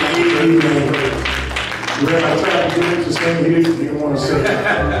 Amen. Well, I tried to get him to sing. He didn't want to sing.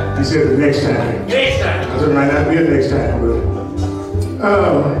 He said the next time. Next time. I said it might not be a next time, but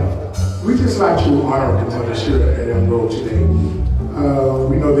we just like to honor the mothers here at Elm today.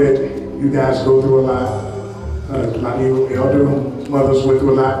 We know that you guys go through a lot. My elder mothers went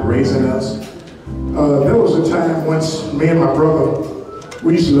through a lot raising us. There was a time once me and my brother,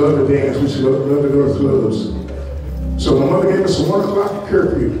 we used to love to dance. We used to love to go to clubs. So my mother gave us a 1 o'clock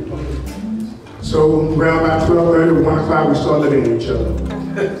curfew. So around about 12:30 or 1 o'clock, we started looking at each other.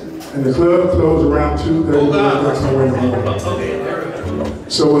 And the club closed around 2:30, somewhere in the morning.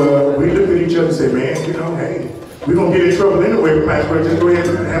 So we looked at each other and said, man, you know, hey, we're going to get in trouble anyway. We might as well just go ahead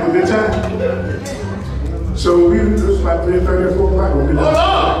and have a good time. So it was about 3:30 or 4 o'clock when we left.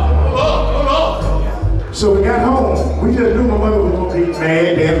 So we got home. We just knew my mother was going to be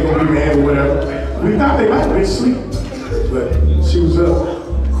mad, dad was going to be mad or whatever. We thought they might have been asleep, but she was up.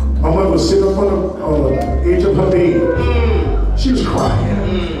 My mother was sitting up on the edge of her bed. She was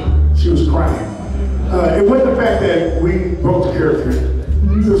crying. She was crying. It wasn't the fact that we broke the curfew.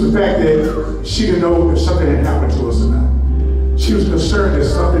 It was the fact that she didn't know if something had happened to us or not. She was concerned that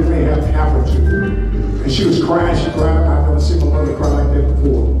something may have happened to her. And she was crying. She cried. I've never seen my mother cry like that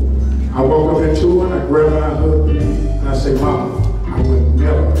before. I woke up into her and I grabbed her and I hugged her. And I said, Mama, I would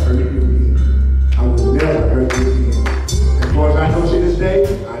never hurt you again. I would never hurt you again. As far as I know to this day,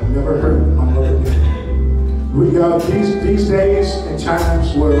 I never hurt my mother again. These days and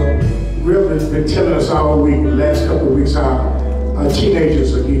times where really been telling us all week, the last couple of weeks, how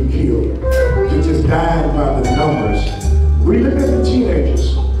teenagers are getting killed. They're just dying by the numbers. We look at the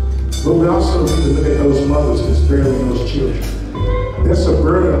teenagers, but we also need to look at those mothers that's bearing those children. That's a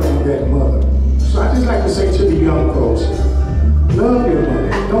burden on that mother. So I just like to say to the young folks, love your mother.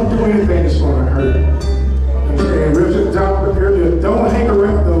 Don't do anything that's going to hurt. And Richard talked about earlier, don't hang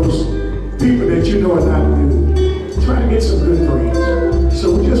around those people that you know are not good. Try to get some good friends.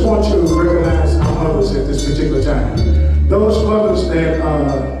 So we just want to recognize our mothers at this particular time. Those mothers that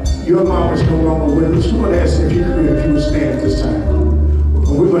your mom is no longer with us, we want to ask if you would stand at this time.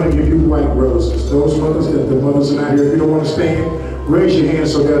 And we're going to give you white roses. Those mothers, that the mothers are not here, if you don't want to stand, raise your hand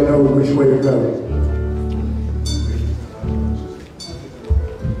so they'll know which way to go.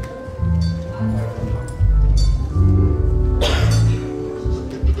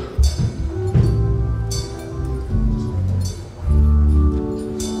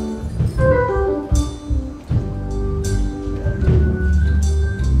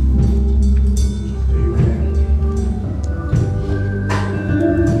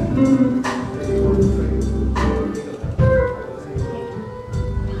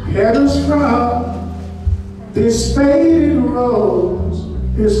 Petals from this faded rose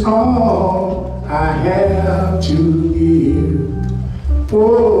is all I have to give.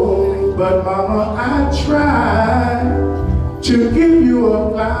 Oh, but Mama, I try to give you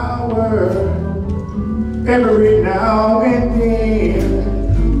a flower every now and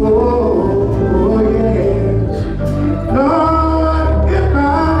then. Oh, yes. Lord, if I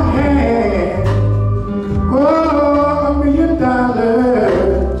had, oh,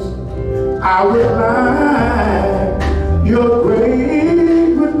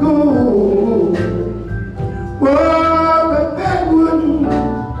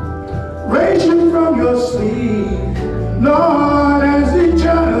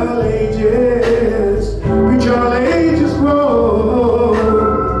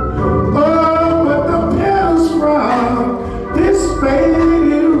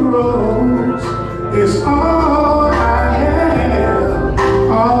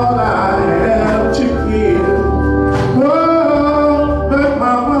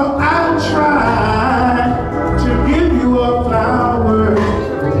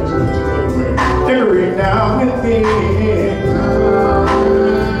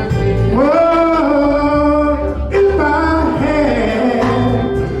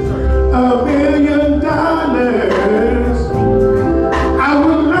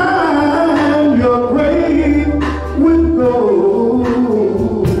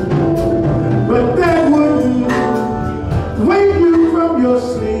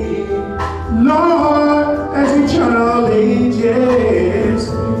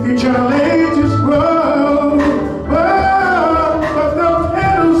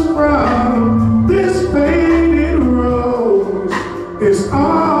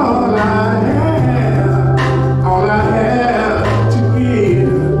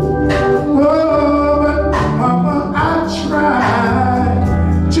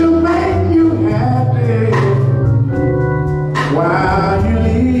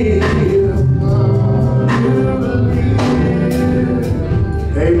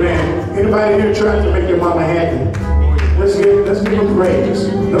 Anybody here trying to make your mama happy? Let's give them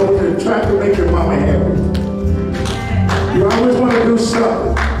praise. Those that try to make your mama happy. You always want to do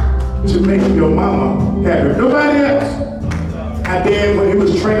something to make your mama happy. Nobody else. Our dad, when he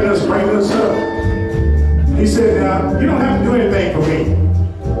was training us, bringing us up, he said, now, you don't have to do anything for me.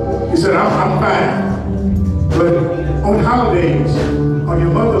 He said, I'm fine. But on holidays, on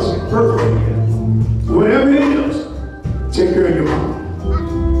your mother's birthday, whatever it is, take care of your mama.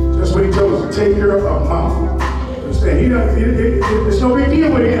 That's what he told us, take care of mama. Understand? It's no big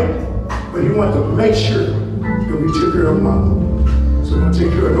deal with him, but he wanted to make sure that we took care of mama. So we're going to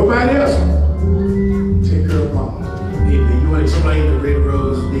take care of nobody else. Take care of mama. You want to explain the red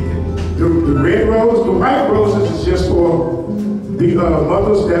rose, Deacon? The red rose, the white roses is just for the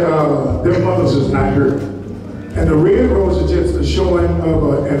mothers that their mothers is not here. And the red rose is just a showing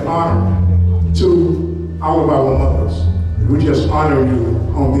of an honor to all of our mothers. We just honor you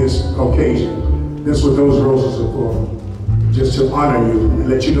on this occasion. That's what those roses are for. Just to honor you and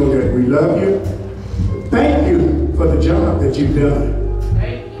let you know that we love you. Thank you for the job that you've done.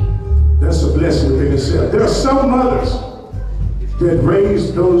 That's a blessing within itself. There are some mothers that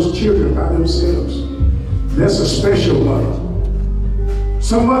raise those children by themselves. That's a special mother.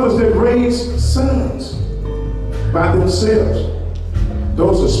 Some mothers that raise sons by themselves.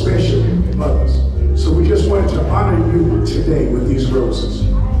 Those are special mothers. So we just wanted to honor you today with these roses.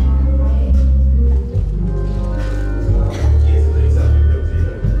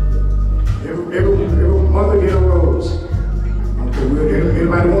 Every mother get a rose.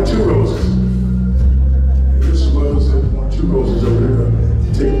 Anybody want 2 roses? There's some mothers that want 2 roses over there.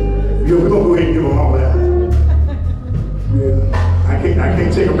 We're gonna go ahead and give them all out. Yeah, I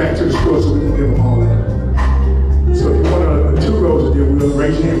can't take them back to the store, so we're gonna give them all out. So if you want 2 roses, then we'll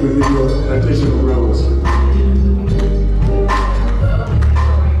raise your hand with you an additional rose.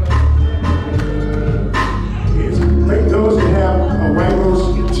 Yes. Make those that have a white rose,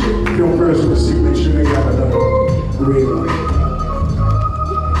 check your first receipt, make sure they got another red one.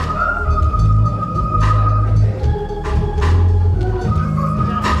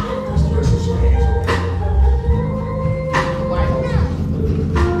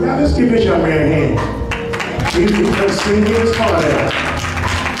 Now let's give this young man a hand. He's been singing his heart out.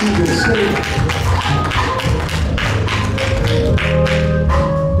 He's been singing.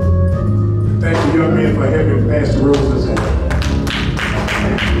 Thank you, young man, for having passed the roses out.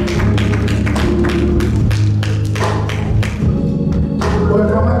 But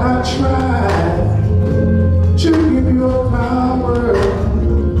Mama, I tried to give you a flower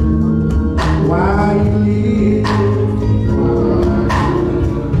while you live.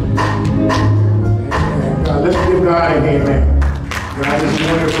 Let's give God a hand now. God is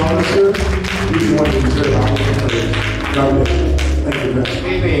one of our sir. He's one of the sir. God bless you. Thank you, Pastor.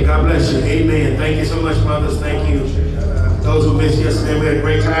 Amen. God bless you. Amen. Thank you so much, mothers. Thank you. Those who missed yesterday, we had a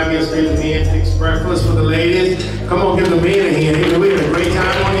great time yesterday. The men fixed breakfast for the ladies. Come on, give the men a hand. Amen. We had a great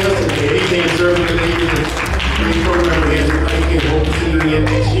time on yesterday. Amen. Serving the ladies. Great program we had. Thank you. Hope to see you again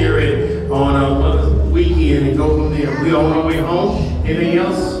next year and on Mother's Weekend and go from there. We on our way home. Anything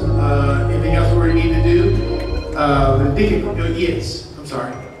else? Anything else we need to do? The deacon, yes, I'm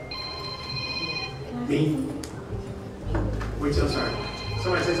sorry. Me? Wait till I'm sorry.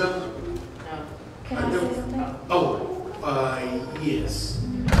 Somebody say something? No. Can I say something? Yes.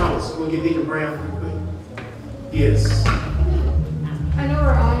 Thomas, we'll get Deacon Brown real quick. Yes. I know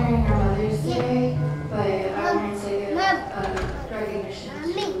we're honoring our mothers today, but I wanted to give recognition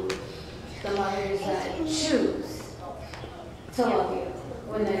to the mothers that choose to love you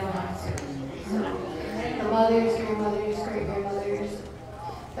when they don't have to. So, the mothers, grandmothers, great-grandmothers,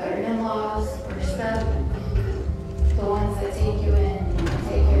 that are in-laws or step, the ones that take you in and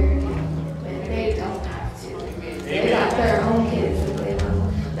take care of you when they don't have to. They got their own kids that they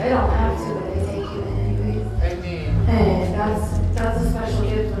love. They don't have to, but they take you in anyways. And that's a special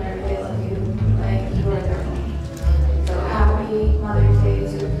gift whenever they love you, like you are their own. So happy Mother's Day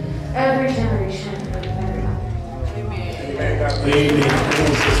to every generation of every mother. Amen.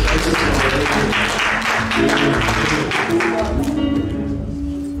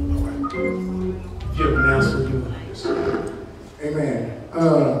 Amen.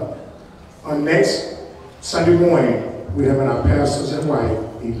 On next Sunday morning, we're having our pastors and wife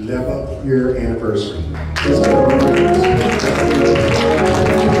 11th year anniversary. Let's give them a praise.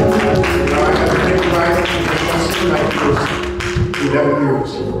 Now, I have to think about it. 11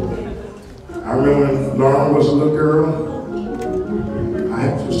 years. I remember when Lauren was a little girl. I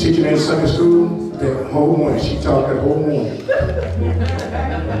was teaching in Sunday school that whole morning. She taught that whole morning.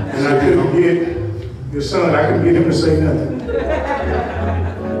 And I couldn't get your son, I couldn't get him to say nothing.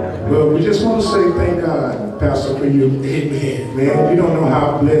 Well, we just want to say thank God, Pastor, for you. Amen. Man, you don't know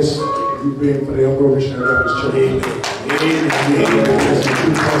how blessed you've been for the Elm Grove Missionary Baptist Church. Amen.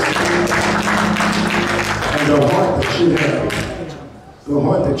 And the heart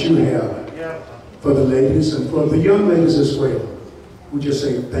that you have for the ladies and for the young ladies as well. We just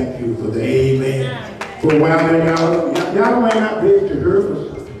say thank you for that. Amen. For a while there, y'all might not be able to hear,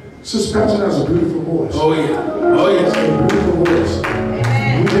 but Sister Pastor has a beautiful voice. Oh yeah. Oh yes. A beautiful voice.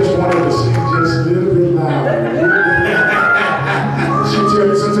 We just wanted to sing just a little bit louder. She tell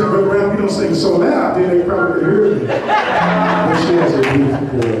me sometimes, Brother Brown, you don't sing so loud, then they probably could hear me. But she has a beautiful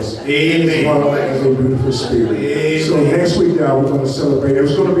voice. Amen. She has a beautiful spirit. Amen. So next week, y'all, we're going to celebrate. It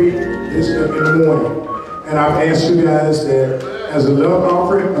was going to be in the morning. And I've asked you guys that as a love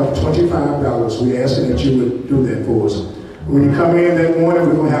offering of $25, we ask that you would do that for us. When you come in that morning,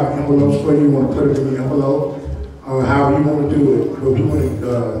 we're going to have envelopes for you. You want to put it in the envelope, however you want to do it. But we want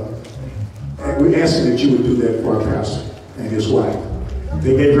to, we ask that you would do that for our pastor and his wife.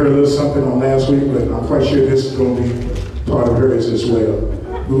 They gave her a little something on last week, but I'm quite sure this is going to be part of hers as well.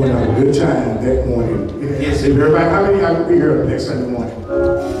 We're going to have a good time that morning. Yes. If everybody, how many of y'all will be here next Sunday morning?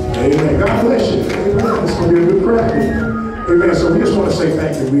 Amen. God bless you. Amen. It's going to be a good crowd. Amen. So we just want to say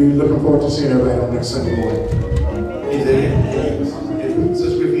thank you. We're looking forward to seeing everybody on next Sunday morning. Is there anything,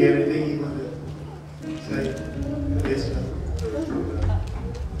 Sister Ricky, anything you want to say? Yes, no.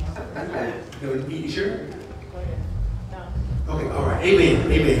 You sure? Okay, all right.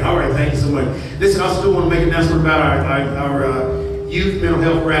 Amen. Amen. All right, thank you so much. Listen, I still want to make an announcement about our youth mental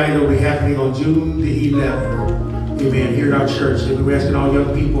health rally that will be happening on June the 11th. Amen. Here at our church. And we're asking all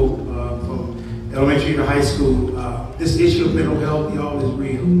young people from elementary to high school. This issue of mental health, y'all, is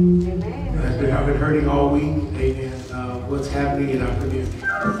real. I've been hurting all week. Amen. What's happening in our community.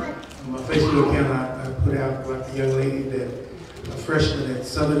 On my Facebook account, I put out about the young lady that, a freshman at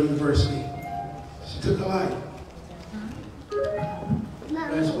Southern University, she took her life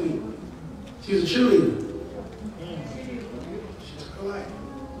last week. She was a cheerleader. She took her life.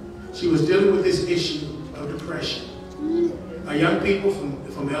 She was dealing with this issue of depression. Our young people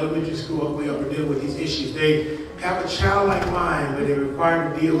from elementary school all the way up are dealing with these issues. They have a childlike mind, but they're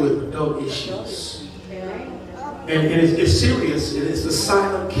required to deal with adult issues. And it's serious. It's a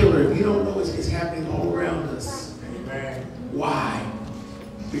silent killer. If you don't know, it's happening all around us. Amen. Why?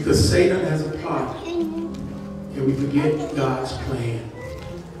 Because Satan has a plot, and we forget God's plan.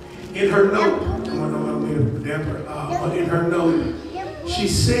 In her note, I don't mean to damper her, but in her note, she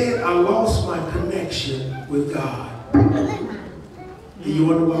said, I lost my connection with God. Do you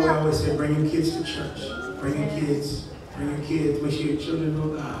wonder why we always say, bring your kids to church? Bring your kids, make sure your children know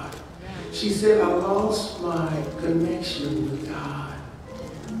God. She said, I lost my connection with God.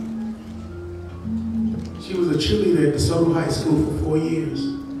 She was a cheerleader at DeSoto High School for 4 years.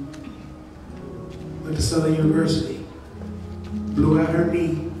 Went to Southern University. Blew out her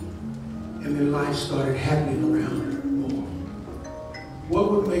knee. And then life started happening around her more.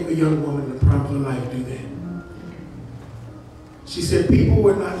 What would make a young woman in the prime of her life do that? She said, people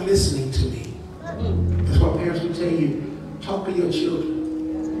were not listening to me. That's why parents will tell you, talk to your children.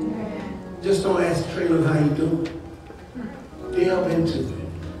 Just don't ask Traylon how you doing. Delve into it.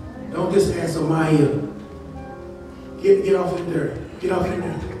 Don't just ask Amaya. Get off in there. Get off in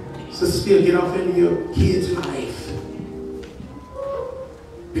there. So still get off into your kid's life.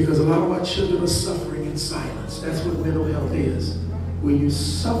 Because a lot of our children are suffering in silence. That's what mental health is. When you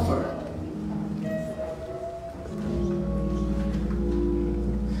suffer,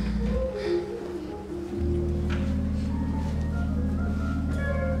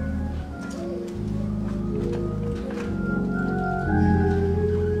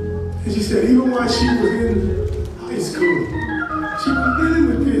 and she said, even while she was in high school, she was dealing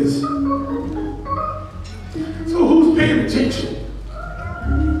with this. So who's paying attention?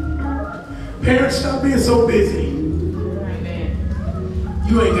 Parents, stop being so busy.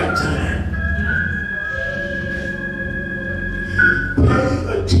 You ain't got time. Pay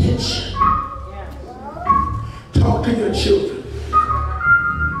attention. Talk to your children.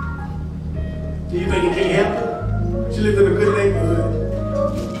 Do you think it can't happen? She lives in a good neighborhood.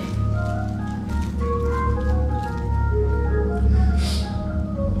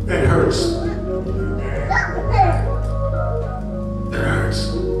 That hurts. That hurts.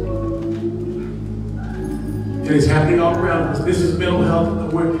 And it's happening all around us. This is Mental Health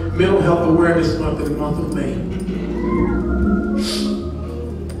Awareness Month in the month of May.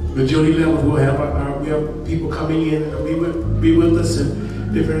 The June 11th, we have people coming in and be with us,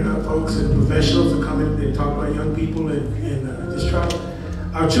 and different folks and professionals that come in and talk about young people and just try.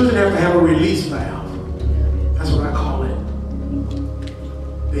 Our children have to have a release valve. That's what I call it.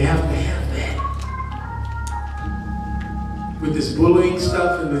 They have to have that. With this bullying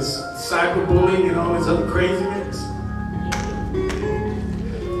stuff and this cyberbullying and all this other craziness,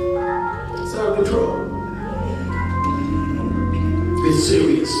 it's out of control. It's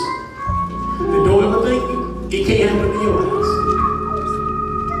serious. And don't ever think it can't happen in your lives.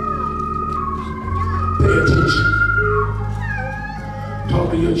 Pay attention. Talk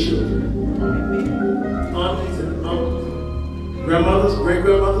to your children. Aunties and uncles, grandmothers,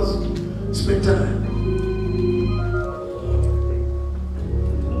 great-grandmothers, spend time.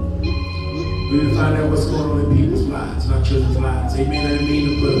 We need to find out what's going on in people's lives, not children's lives. Amen. I didn't mean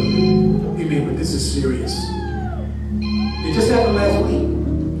to put them. Amen, but this is serious. It just happened last week.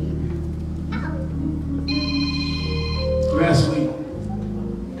 Last week.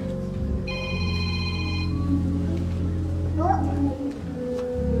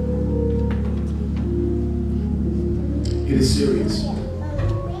 It is serious.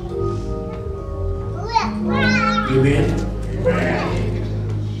 Amen.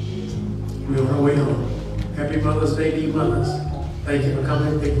 We're on our way home. Happy Mother's Day to you mothers. Thank you for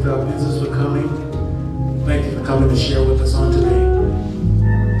coming. Thank you to our visitors for coming. Thank you for coming to share with us on today.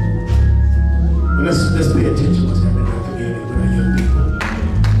 But let's pay attention to what's happening in our community with our young people.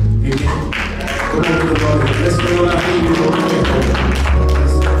 Amen. Come on to the Lord. Let's go on our feet. We're going to pray.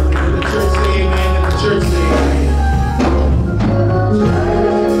 Let the church say amen. Let the church say amen.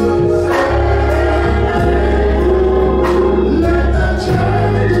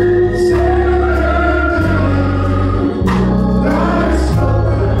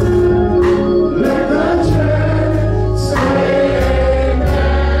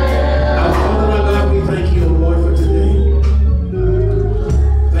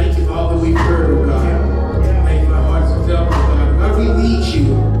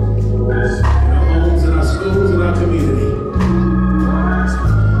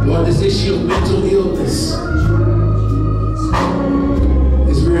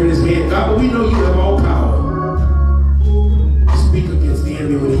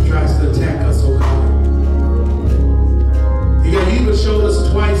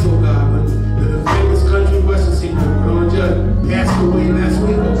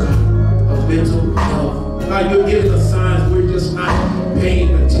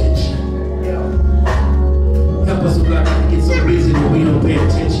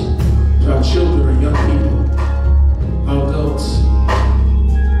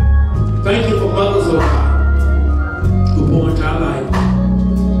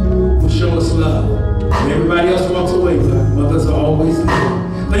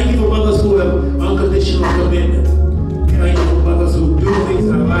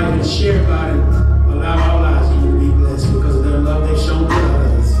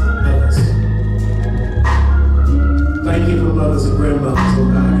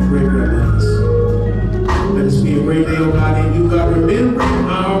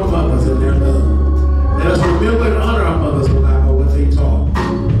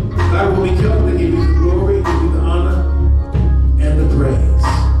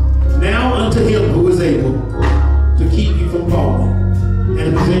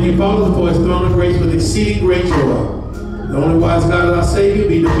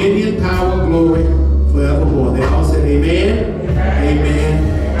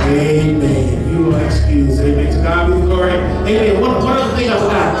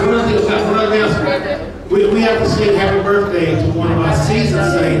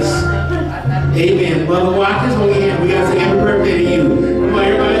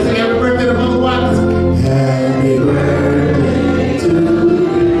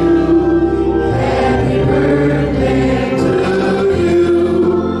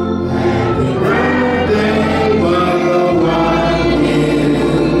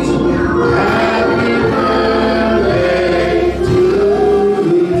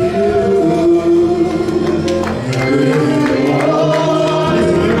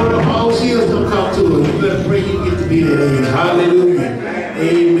 Hallelujah.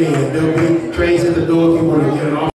 Amen.